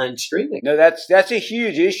going on in streaming. No, that's a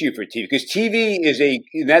huge issue for TV, because TV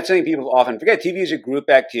that's something people often forget. TV is a group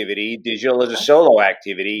activity. Digital is a solo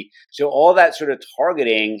activity. So all that sort of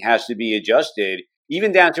targeting has to be adjusted,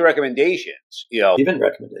 even down to recommendations. Even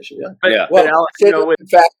recommendation, yeah. Well, the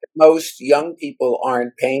fact that most young people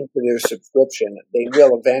aren't paying for their subscription, they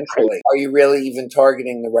will eventually. Are you really even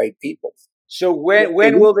targeting the right people? So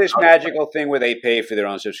when will this magical thing where they pay for their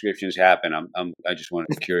own subscriptions happen? I just want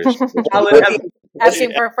to be curious.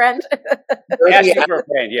 Asking for a friend. Asking for a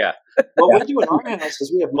friend, yeah. Well, we do in our house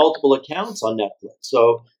is we have multiple accounts on Netflix.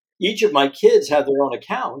 So each of my kids have their own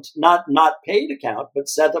account, not paid account, but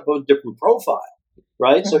set up a different profile,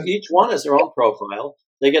 right? So each one has their own profile.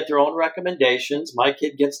 They get their own recommendations. My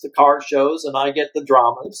kid gets the car shows, and I get the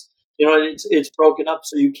dramas. It's broken up,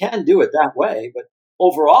 so you can do it that way, but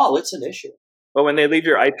overall, it's an issue. But when they leave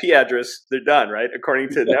your IP address, they're done, right?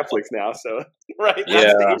 According to Netflix now. So, right, that's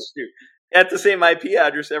the issue. At the same IP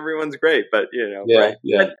address, everyone's great, but, right?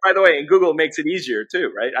 Yeah. And by the way, and Google makes it easier too,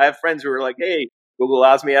 right? I have friends who are like, hey, Google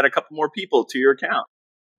allows me to add a couple more people to your account.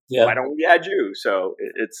 Yeah. Why don't we add you? So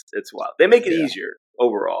it's wild. They make it easier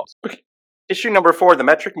overall. Okay. Issue number 4, the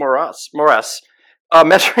metric morass.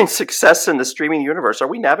 Measuring success in the streaming universe. Are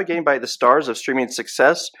we navigating by the stars of streaming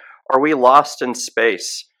success? Are we lost in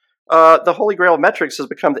space? The holy grail of metrics has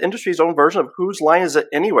become the industry's own version of whose line is it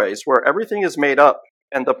anyways, where everything is made up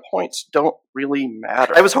and the points don't really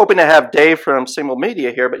matter. I was hoping to have Dave from Single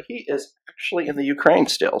Media here, but he is actually in the Ukraine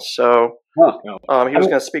still. So he was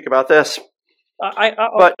going to speak about this.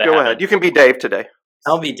 But go ahead. You can be Dave today.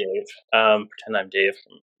 I'll be Dave. Pretend I'm Dave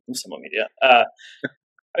from Single Media.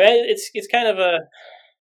 It's kind of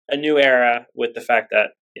a new era with the fact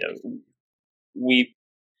that we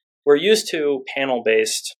we're used to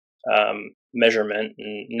panel-based measurement,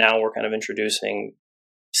 and now we're kind of introducing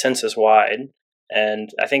census-wide. And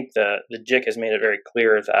I think the JIC has made it very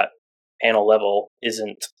clear that panel level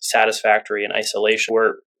isn't satisfactory in isolation.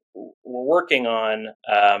 We're working on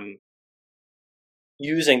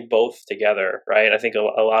using both together, right? I think a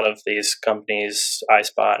lot of these companies,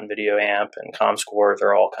 iSpot and VideoAmp and ComScore,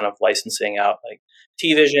 they're all kind of licensing out like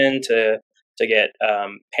T-Vision to get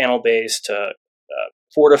panel-based to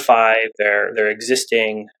fortify their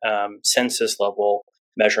existing census level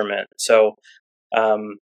measurement. So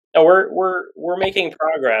we're making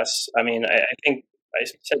progress. I mean, I think I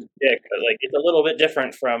said Dick, but like it's a little bit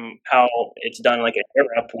different from how it's done like in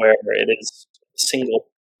Europe, where it is a single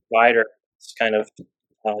provider. It's kind of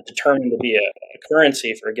determined to be a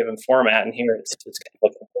currency for a given format, and here it's kind of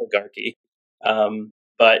like an oligarchy.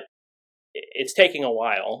 But it's taking a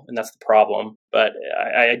while, and that's the problem. But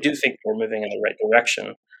I do think we're moving in the right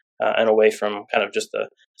direction and away from kind of just the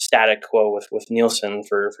static quo with Nielsen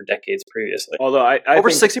for decades previously. Although I over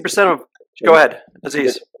think 60% of go ahead,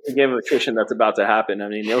 Aziz. the game of attrition that's about to happen. I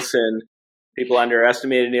mean, Nielsen, people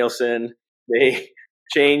underestimated Nielsen. They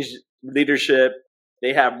changed leadership.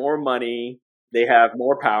 They have more money. They have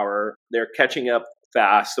more power. They're catching up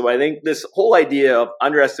fast. So I think this whole idea of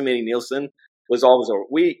underestimating Nielsen was always over.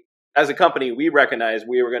 We, as a company, we recognized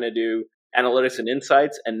we were going to do analytics and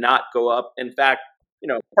insights and not go up. In fact,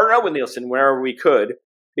 partner up with Nielsen wherever we could,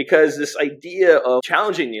 because this idea of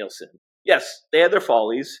challenging Nielsen, yes, they had their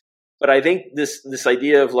follies, but I think this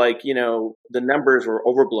idea of the numbers were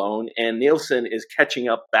overblown and Nielsen is catching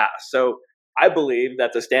up fast. So I believe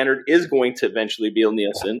that the standard is going to eventually be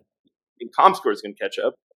Nielsen, and ComScore is going to catch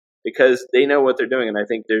up because they know what they're doing. And I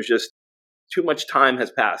think there's just too much time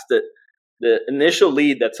has passed. That the initial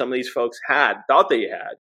lead that some of these folks thought they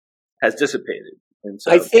had, has dissipated. And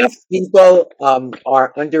so, I think people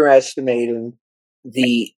are underestimating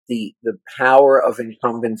the power of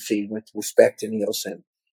incumbency with respect to Nielsen.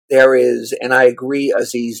 There is, and I agree,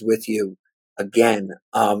 Aziz, with you again.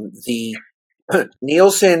 The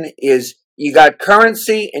Nielsen is, you got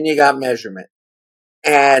currency and you got measurement,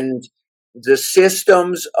 and the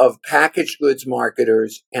systems of packaged goods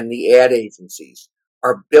marketers and the ad agencies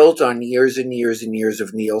are built on years and years and years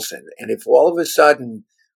of Nielsen. And if all of a sudden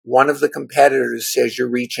one of the competitors says you're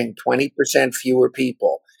reaching 20% fewer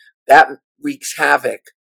people, that wreaks havoc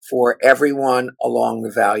for everyone along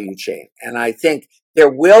the value chain. And I think there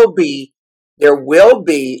will be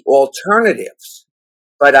alternatives,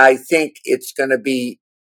 but I think it's going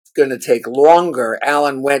to take longer.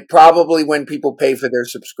 Alan, probably when people pay for their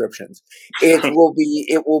subscriptions, it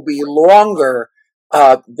will be longer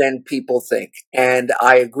than people think. And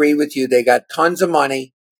I agree with you. They got tons of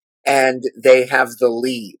money and they have the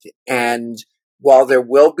lead. And while there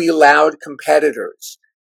will be loud competitors,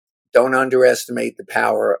 don't underestimate the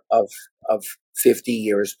power of 50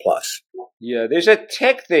 years plus. Yeah, there's a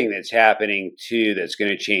tech thing that's happening too that's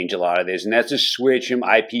going to change a lot of this, and that's a switch from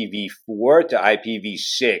IPv4 to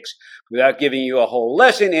IPv6. Without giving you a whole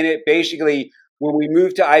lesson in it, basically, when we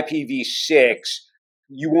move to IPv6,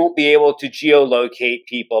 you won't be able to geolocate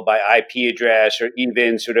people by IP address or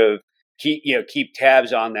even sort of keep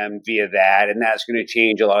tabs on them via that, and that's going to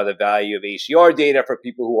change a lot of the value of ACR data for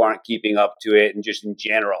people who aren't keeping up to it and just in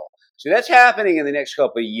general. So that's happening in the next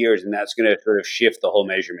couple of years, and that's going to sort of shift the whole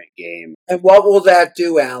measurement game. And what will that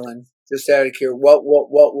do, Alan? Just out of curiosity, what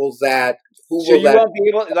will that? You won't be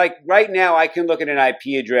able, like right now, I can look at an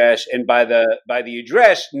IP address and by the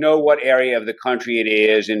address know what area of the country it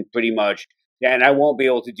is, and pretty much, and I won't be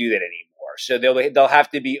able to do that anymore. So there'll have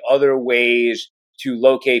to be other ways to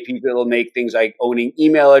locate people. It'll make things like owning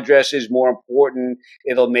email addresses more important.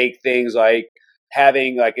 It'll make things like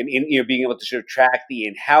having being able to sort of track the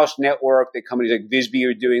in-house network that companies like Visby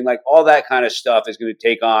are doing, like all that kind of stuff is going to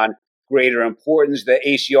take on greater importance. The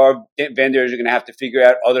ACR vendors are going to have to figure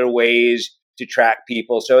out other ways to track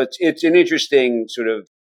people. So it's an interesting sort of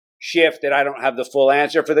shift that I don't have the full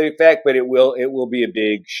answer for the effect, but it will be a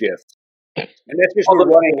big shift. And that's just we're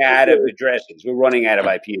running out of addresses. We're running out of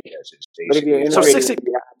IP addresses. So 60,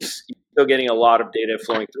 you're still getting a lot of data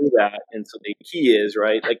flowing through that. And so the key is,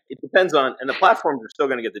 right, like it depends on, and the platforms are still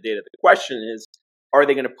going to get the data. The question is, are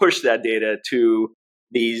they going to push that data to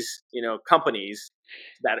these, companies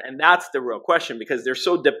and that's the real question, because they're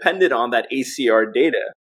so dependent on that ACR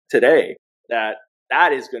data today that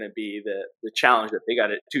is going to be the challenge that they got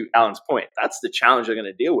to Alan's point. That's the challenge they're going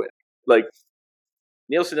to deal with. Like,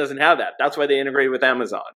 Nielsen doesn't have that. That's why they integrate with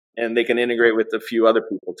Amazon, and they can integrate with a few other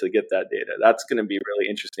people to get that data. That's going to be a really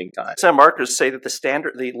interesting time. Some marketers say that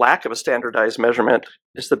the lack of a standardized measurement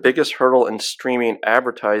is the biggest hurdle in streaming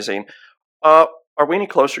advertising. Are we any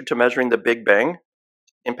closer to measuring the Big Bang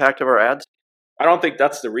impact of our ads? I don't think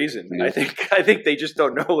that's the reason. I think they just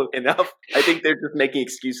don't know enough. I think they're just making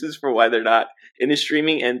excuses for why they're not into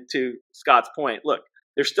streaming. And to Scott's point, look,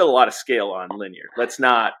 there's still a lot of scale on linear. Let's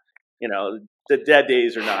not, the dead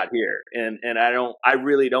days are not here. And I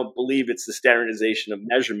really don't believe it's the standardization of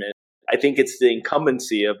measurement. I think it's the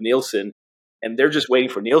incumbency of Nielsen, and they're just waiting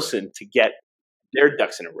for Nielsen to get their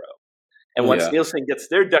ducks in a row. And once Nielsen gets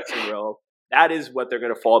their ducks in a row, that is what they're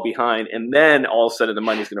going to fall behind. And then all of a sudden the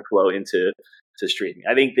money's going to flow into streaming.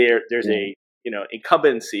 I think there's a,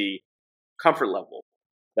 incumbency comfort level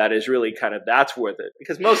that is really that's worth it.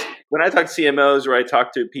 Because when I talk to CMOs or I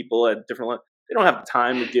talk to people at different levels, they don't have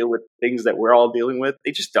time to deal with things that we're all dealing with.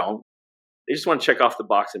 They just don't. They just want to check off the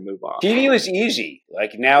box and move on. TV was easy.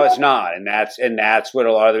 Like now it's not. And that's what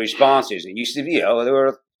a lot of the response is. It used to be, there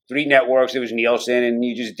were 3 networks, it was Nielsen, and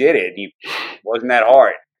you just did it. It wasn't that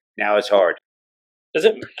hard. Now it's hard. Does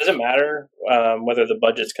it matter whether the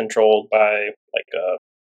budget's controlled by the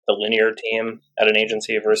linear team at an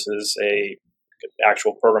agency versus a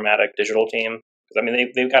actual programmatic digital team? Because I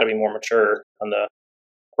mean, they've got to be more mature on the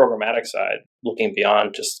programmatic side, looking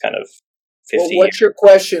beyond just kind of 50. Well, what's your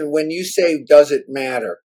question when you say does it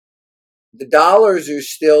matter? The dollars are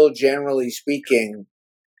still, generally speaking,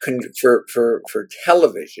 for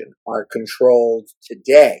television are controlled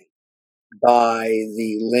today by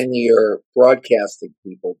the linear broadcasting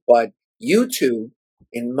people. But YouTube,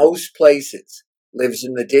 in most places, lives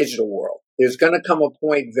in the digital world. There's going to come a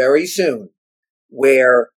point very soon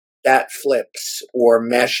where that flips or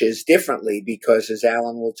meshes differently because, as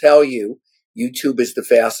Alan will tell you, YouTube is the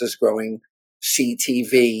fastest growing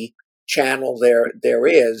CTV channel there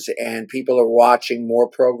is, and people are watching more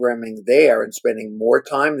programming there and spending more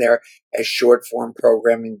time there as short form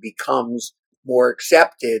programming becomes more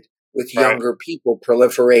accepted with younger people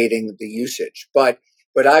proliferating the usage. But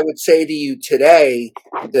I would say to you today,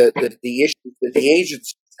 the issues that the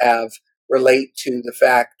agencies have relate to the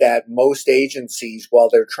fact that most agencies, while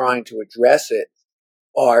they're trying to address it,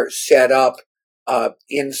 are set up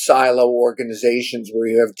in silo organizations where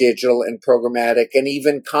you have digital and programmatic and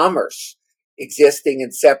even commerce existing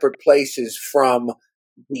in separate places from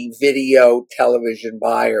the video television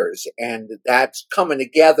buyers. And that's coming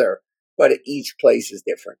together, but each place is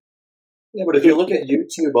different. Yeah, but if you look at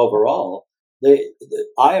YouTube overall,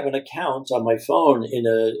 I have an account on my phone in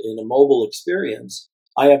a mobile experience.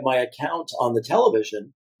 I have my account on the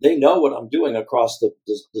television. They know what I'm doing across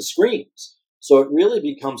the screens. So it really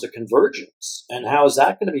becomes a convergence. And how is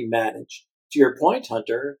that going to be managed? To your point,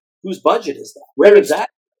 Hunter, whose budget is that? Where is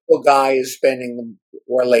that? The guy is spending,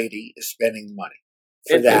 or lady is spending money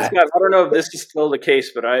for that. I don't know if this is still the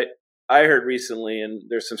case, but I heard recently, and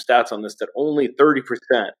there's some stats on this, that only 30%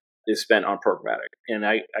 is spent on programmatic. And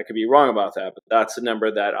I could be wrong about that, but that's the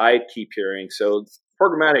number that I keep hearing. So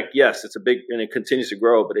programmatic, yes, it's a big, and it continues to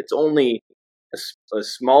grow, but it's only a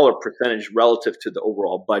smaller percentage relative to the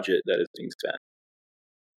overall budget that is being spent.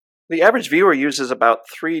 The average viewer uses about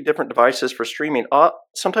 3 different devices for streaming,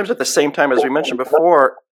 sometimes at the same time. As we mentioned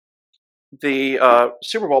before, the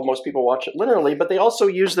Super Bowl, most people watch it linearly, but they also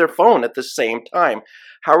use their phone at the same time.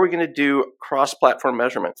 How are we going to do cross-platform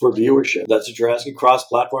measurement? For viewership. That's what you're asking,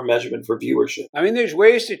 cross-platform measurement for viewership. I mean, there's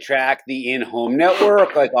ways to track the in-home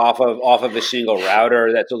network, like off of a single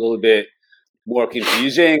router. That's a little bit more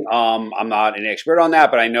confusing. I'm not an expert on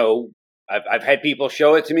that, but I know I've had people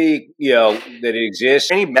show it to me, that it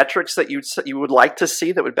exists. Any metrics that you would like to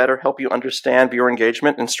see that would better help you understand viewer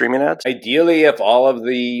engagement in streaming ads? Ideally, if all of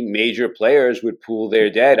the major players would pool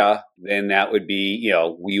their data, then that would be,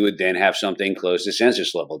 we would then have something close to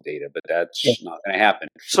census level data, but that's not going to happen.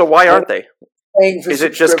 So why aren't they? Is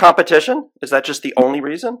it just competition? Is that just the only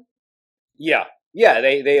reason? Yeah. Yeah,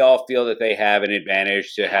 they all feel that they have an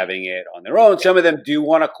advantage to having it on their own. Some of them do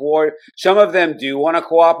want to Some of them do want to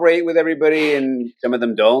cooperate with everybody, and some of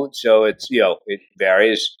them don't. So it's it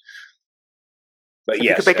varies. But if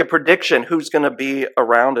you could make a prediction, who's going to be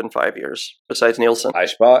around in 5 years besides Nielsen?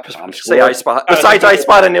 iSpot. Say iSpot. Besides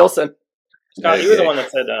iSpot and Nielsen. Scott, you were the one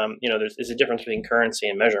that said there's a difference between currency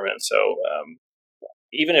and measurement. So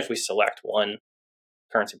even if we select one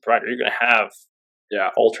currency provider, you're going to have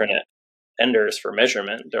alternate vendors for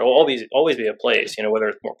measurement. There will always be a place, whether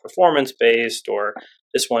it's more performance based or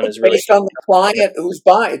this one is really based on the client who's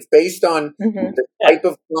buying. It's based on the type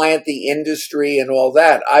of client, the industry, and all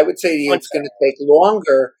that. I would say to you, it's going to take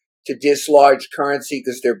longer to dislodge currency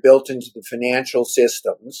because they're built into the financial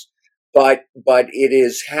systems, but it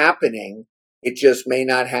is happening. It just may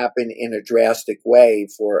not happen in a drastic way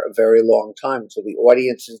for a very long time. So the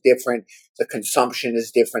audience is different, the consumption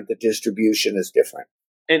is different, the distribution is different.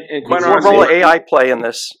 And quite What honestly, role AI play in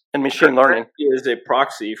this, in machine learning? Is a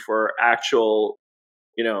proxy for actual,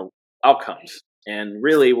 outcomes. And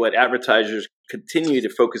really what advertisers continue to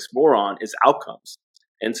focus more on is outcomes.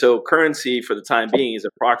 And so currency for the time being is a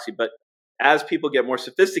proxy, but as people get more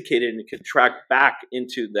sophisticated and can track back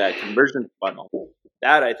into that conversion funnel,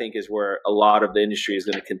 that I think is where a lot of the industry is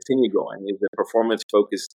going to continue going, is the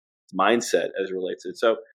performance-focused mindset as it relates to it.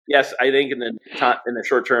 So yes, I think in the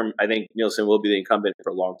short term, I think Nielsen will be the incumbent for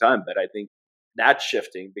a long time, but I think that's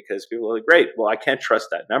shifting because people are like, great, well, I can't trust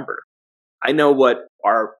that number. I know what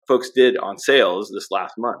our folks did on sales this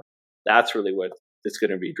last month. That's really what it's going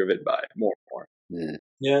to be driven by more and more.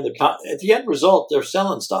 Yeah, at the end result, they're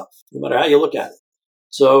selling stuff, no matter how you look at it.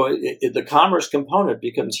 So the commerce component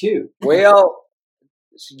becomes huge. Well,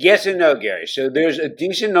 yes and no, Gary. So there's a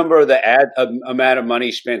decent number of the amount of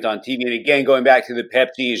money spent on TV. And again, going back to the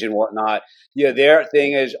Pepsis and whatnot, their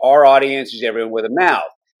thing is our audience is everyone with a mouth.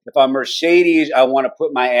 If I'm Mercedes, I want to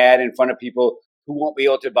put my ad in front of people who won't be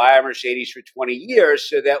able to buy a Mercedes for 20 years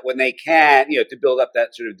so that when they can, to build up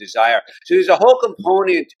that sort of desire. So there's a whole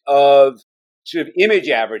component of sort of image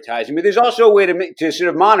advertising, but there's also a way to sort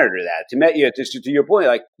of monitor that. To your point,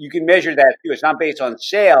 like you can measure that too. It's not based on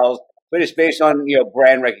sales, but it's based on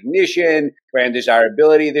brand recognition, brand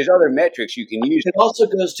desirability. There's other metrics you can use. It also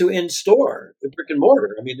goes to in-store, brick and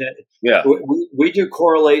mortar. I mean, we do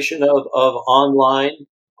correlation of online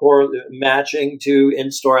matching to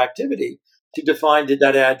in-store activity to define, did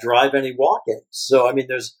that ad drive any walk-ins? So I mean,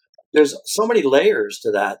 there's so many layers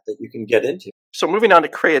to that you can get into. So moving on to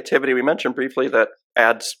creativity, we mentioned briefly that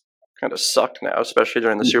ads kind of suck now, especially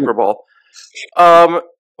during the Super Bowl. I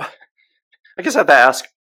guess I have to ask,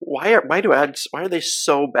 why are they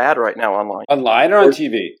so bad right now online? Online or on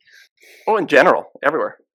TV? Oh, in general,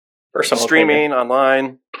 everywhere. Personal streaming,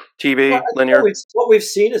 online, TV, linear. What we've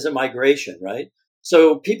seen is a migration, right?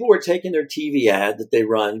 So people were taking their TV ad that they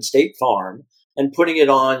run, State Farm, and putting it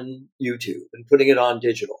on YouTube and putting it on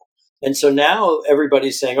digital. And so now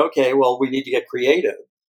everybody's saying, okay, well, we need to get creative.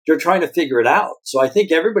 They're trying to figure it out. So I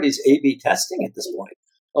think everybody's A/B testing at this point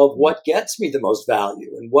of what gets me the most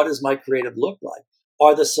value and what does my creative look like?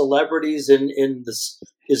 Are the celebrities in this,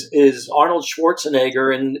 is Arnold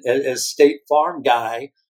Schwarzenegger as State Farm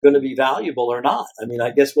guy going to be valuable or not? I mean,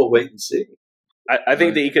 I guess we'll wait and see. I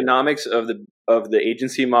think the economics of the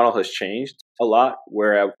agency model has changed a lot,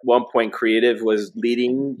 where at one point creative was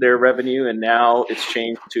leading their revenue, and now it's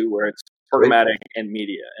changed to where it's programmatic and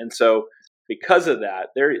media. And so because of that,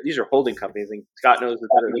 these are holding companies, and Scott knows this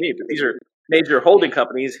better than me, but these are major holding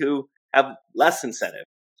companies who have less incentive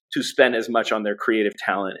to spend as much on their creative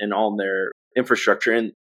talent and on their infrastructure.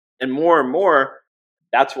 And more,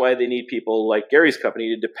 that's why they need people like Gary's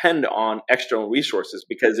company to depend on external resources,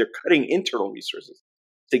 because they're cutting internal resources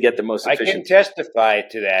to get the most efficient. I can testify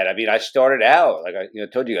to that. I mean, I started out, like I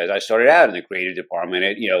told you guys, I started out in the creative department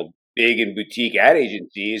at, big and boutique ad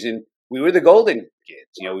agencies, and we were the golden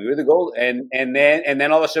kids. We were the gold, and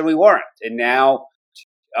then all of a sudden we weren't. And now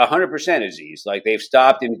 100% Aziz, like they've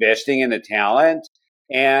stopped investing in the talent.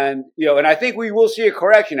 And, and I think we will see a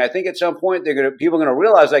correction. I think at some point people are going to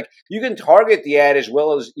realize, like, you can target the ad as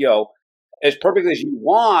well as, as perfectly as you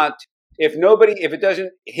want. If it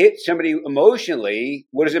doesn't hit somebody emotionally,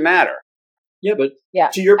 what does it matter? Yeah, but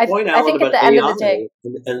to your point, Alan, I think about at the end AI, of the day,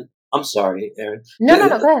 and I'm sorry, Erin. No,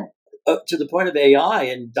 go ahead. To the point of AI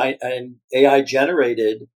and AI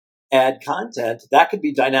generated ad content, that could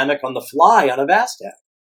be dynamic on the fly on a vast ad.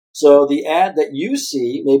 So the ad that you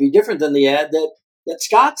see may be different than the ad that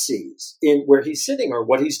Scott sees in where he's sitting or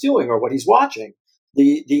what he's doing or what he's watching.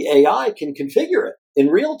 The AI can configure it in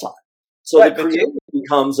real time. So the creative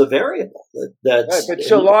becomes a variable. That's right, but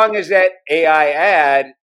so long as that AI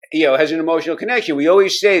ad, has an emotional connection. We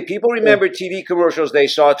always say people remember TV commercials they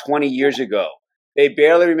saw 20 years ago. They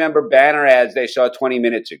barely remember banner ads they saw 20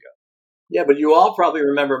 minutes ago. Yeah, but you all probably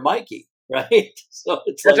remember Mikey, right? So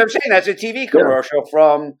that's what I'm saying. That's a TV commercial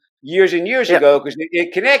from years and years ago, because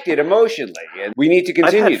it connected emotionally, and we need to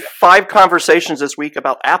continue. I've had 5 conversations this week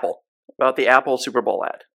about Apple, about the Apple Super Bowl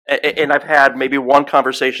ad, and I've had maybe one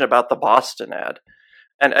conversation about the Boston ad,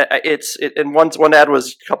 and one ad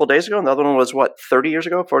was a couple of days ago, and the other one was 30 years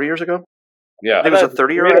ago, 40 years ago. Yeah, I think it was a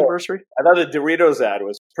 30-year anniversary. I thought the Doritos ad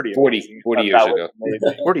was pretty 40 years ago.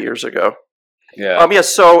 40 years ago. Yeah.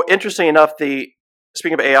 So interesting enough,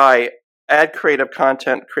 speaking of AI, ad creative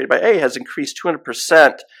content created by AI has increased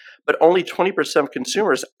 200%. But only 20% of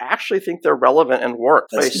consumers actually think they're relevant and work.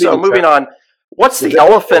 So moving on, what's the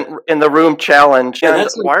elephant in the room challenge, and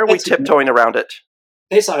why are we tiptoeing around it?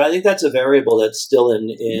 Pesach, I think that's a variable that's still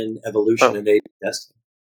in evolution and A/B testing.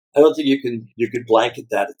 I don't think you could blanket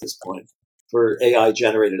that at this point. for AI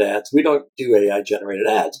generated ads. We don't do AI generated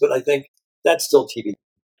ads, but I think that's still TV.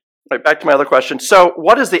 Right, back to my other question. So,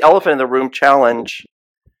 what is the elephant in the room challenge,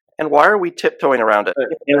 and why are we tiptoeing around it?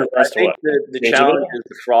 I think the challenge is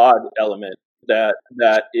the fraud element that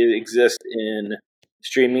exists in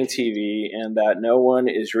streaming TV, and that no one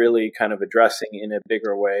is really kind of addressing in a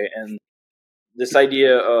bigger way. And this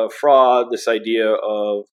idea of fraud, this idea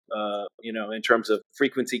of in terms of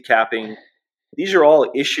frequency capping, these are all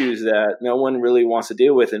issues that no one really wants to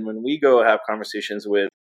deal with. And when we go have conversations with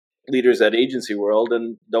leaders at agency world,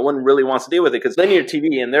 and no one really wants to deal with it because linear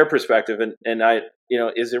TV, in their perspective,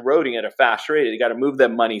 is eroding at a fast rate. You got to move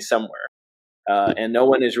that money somewhere, and no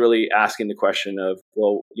one is really asking the question of,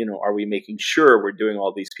 well, are we making sure we're doing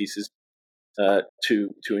all these pieces they're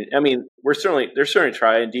certainly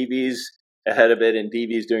trying. DV's ahead of it, and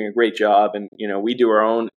DV's doing a great job, and we do our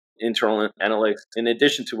own internal analytics in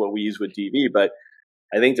addition to what we use with DV. But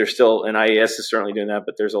I think there's still, and IAS is certainly doing that,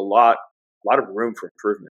 but there's a lot of room for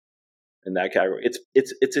improvement in that category.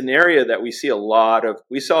 It's an area that we see a lot of.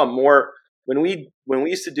 We saw more when we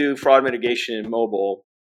used to do fraud mitigation in mobile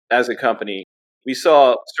as a company. We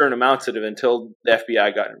saw certain amounts of it until the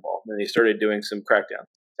FBI got involved and they started doing some crackdown.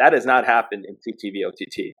 That has not happened in CTV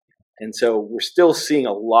OTT, and so we're still seeing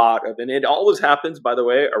a lot of. And it always happens, by the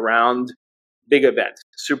way, around big events,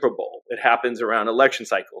 Super Bowl. It happens around election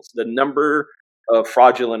cycles. The number of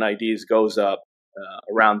fraudulent IDs goes up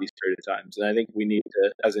around these period of times. And I think we need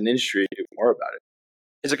to, as an industry, do more about it.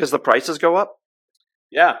 Is it because the prices go up?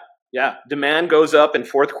 Yeah. Demand goes up in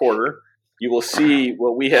fourth quarter. You will see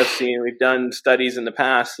what we have seen. We've done studies in the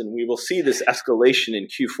past, and we will see this escalation in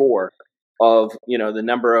Q4 of, the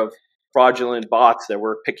number of fraudulent bots that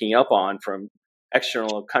we're picking up on from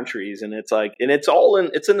external countries. And it's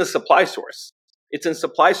in the supply source. It's in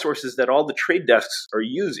supply sources that all the trade desks are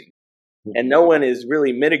using. And no one is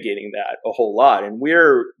really mitigating that a whole lot. And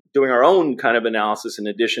we're doing our own kind of analysis in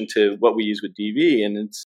addition to what we use with DV. And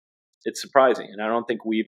it's surprising. And I don't think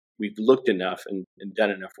we've looked enough and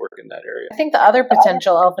done enough work in that area. I think the other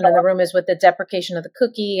potential elephant in the room is with the deprecation of the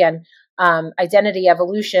cookie and identity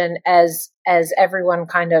evolution as everyone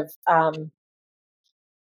kind of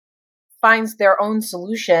finds their own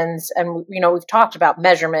solutions. And, we've talked about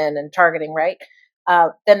measurement and targeting, right?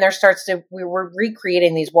 Then we're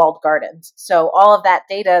recreating these walled gardens. So all of that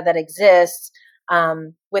data that exists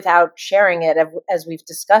without sharing it, as we've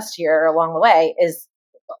discussed here along the way, is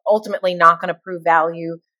ultimately not going to prove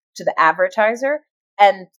value to the advertiser.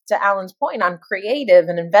 And to Alan's point on creative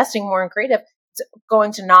and investing more in creative, it's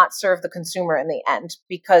going to not serve the consumer in the end,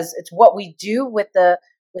 because it's what we do with the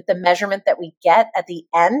measurement that we get at the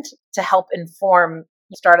end to help inform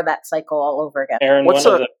the start of that cycle all over again. Erin,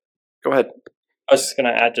 go ahead. I was just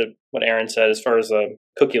going to add to what Erin said as far as the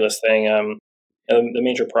cookieless thing. The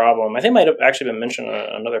major problem, I think might have actually been mentioned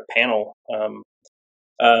on another panel,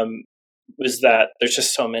 was that there's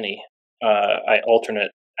just so many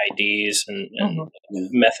alternate IDs and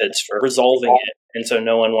methods for resolving it. And so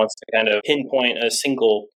no one wants to kind of pinpoint a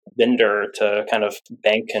single vendor to kind of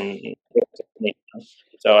bank and.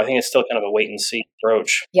 So I think it's still kind of a wait and see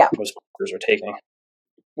approach most brokers are taking.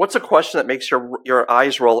 What's a question that makes your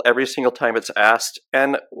eyes roll every single time it's asked?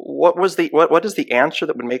 And what is the answer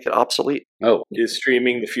that would make it obsolete? Oh, is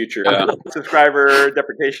streaming the future? Subscriber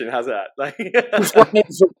deprecation. How's that? Who's running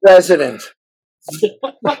for president?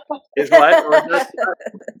 Is what?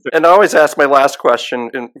 And I always ask my last question,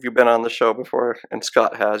 and if you've been on the show before, and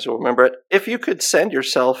Scott has, you'll remember it. If you could send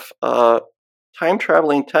yourself a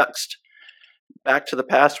time-traveling text back to the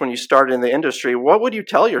past when you started in the industry, what would you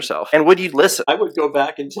tell yourself? And would you listen? I would go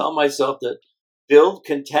back and tell myself that build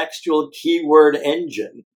contextual keyword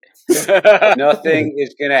engine. Nothing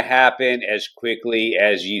is going to happen as quickly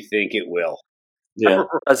as you think it will. Yeah.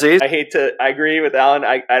 Aziz? I agree with Alan.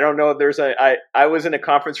 I don't know if I was in a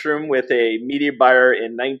conference room with a media buyer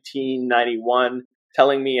in 1991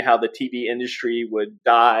 telling me how the TV industry would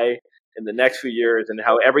die in the next few years and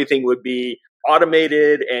how everything would be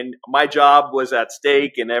automated and my job was at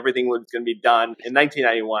stake and everything was going to be done in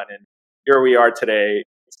 1991. And here we are today,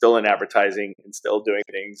 still in advertising and still doing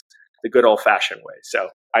things the good old fashioned way. So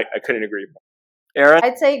I couldn't agree more. Erin?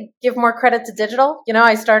 I'd say give more credit to digital.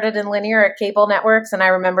 I started in linear at cable networks, and I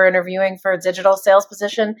remember interviewing for a digital sales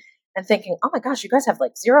position and thinking, oh my gosh, you guys have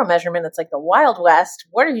like zero measurement. It's like the Wild West.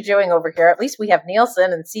 What are you doing over here? At least we have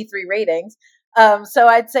Nielsen and C3 ratings. So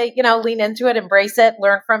I'd say, lean into it, embrace it,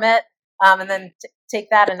 learn from it, and then take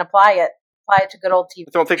that and apply it to good old TV.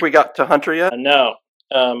 I don't think we got to Hunter yet. No.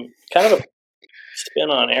 Kind of a spin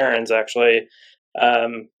on Erin's, actually.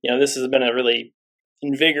 This has been a really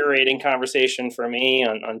invigorating conversation for me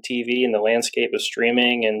on TV and the landscape of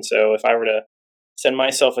streaming. And so if I were to send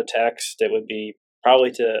myself a text, it would be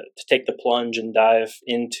probably to take the plunge and dive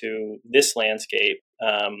into this landscape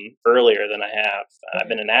earlier than I have. I've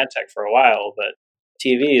been in ad tech for a while, but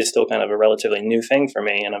TV is still kind of a relatively new thing for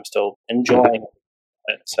me, and I'm still enjoying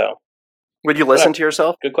it. So, would you listen to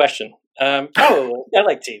yourself? Good question. Probably. I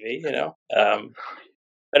like TV.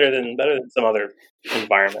 Better than some other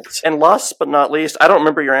environments. And last but not least, I don't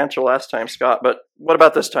remember your answer last time, Scott, but what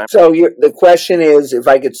about this time? So the question is, if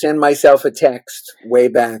I could send myself a text way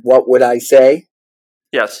back, what would I say?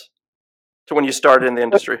 Yes. To when you started in the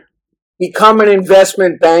industry. Become an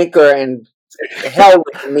investment banker and hell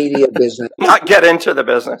with the media business. Not get into the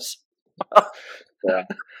business. Yeah.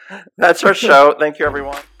 That's our show. Thank you,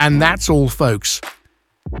 everyone. And that's all, folks.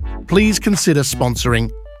 Please consider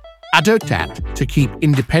sponsoring ADOTAT to keep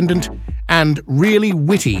independent and really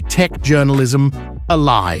witty tech journalism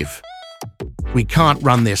alive. We can't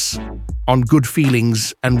run this on good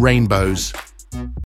feelings and rainbows.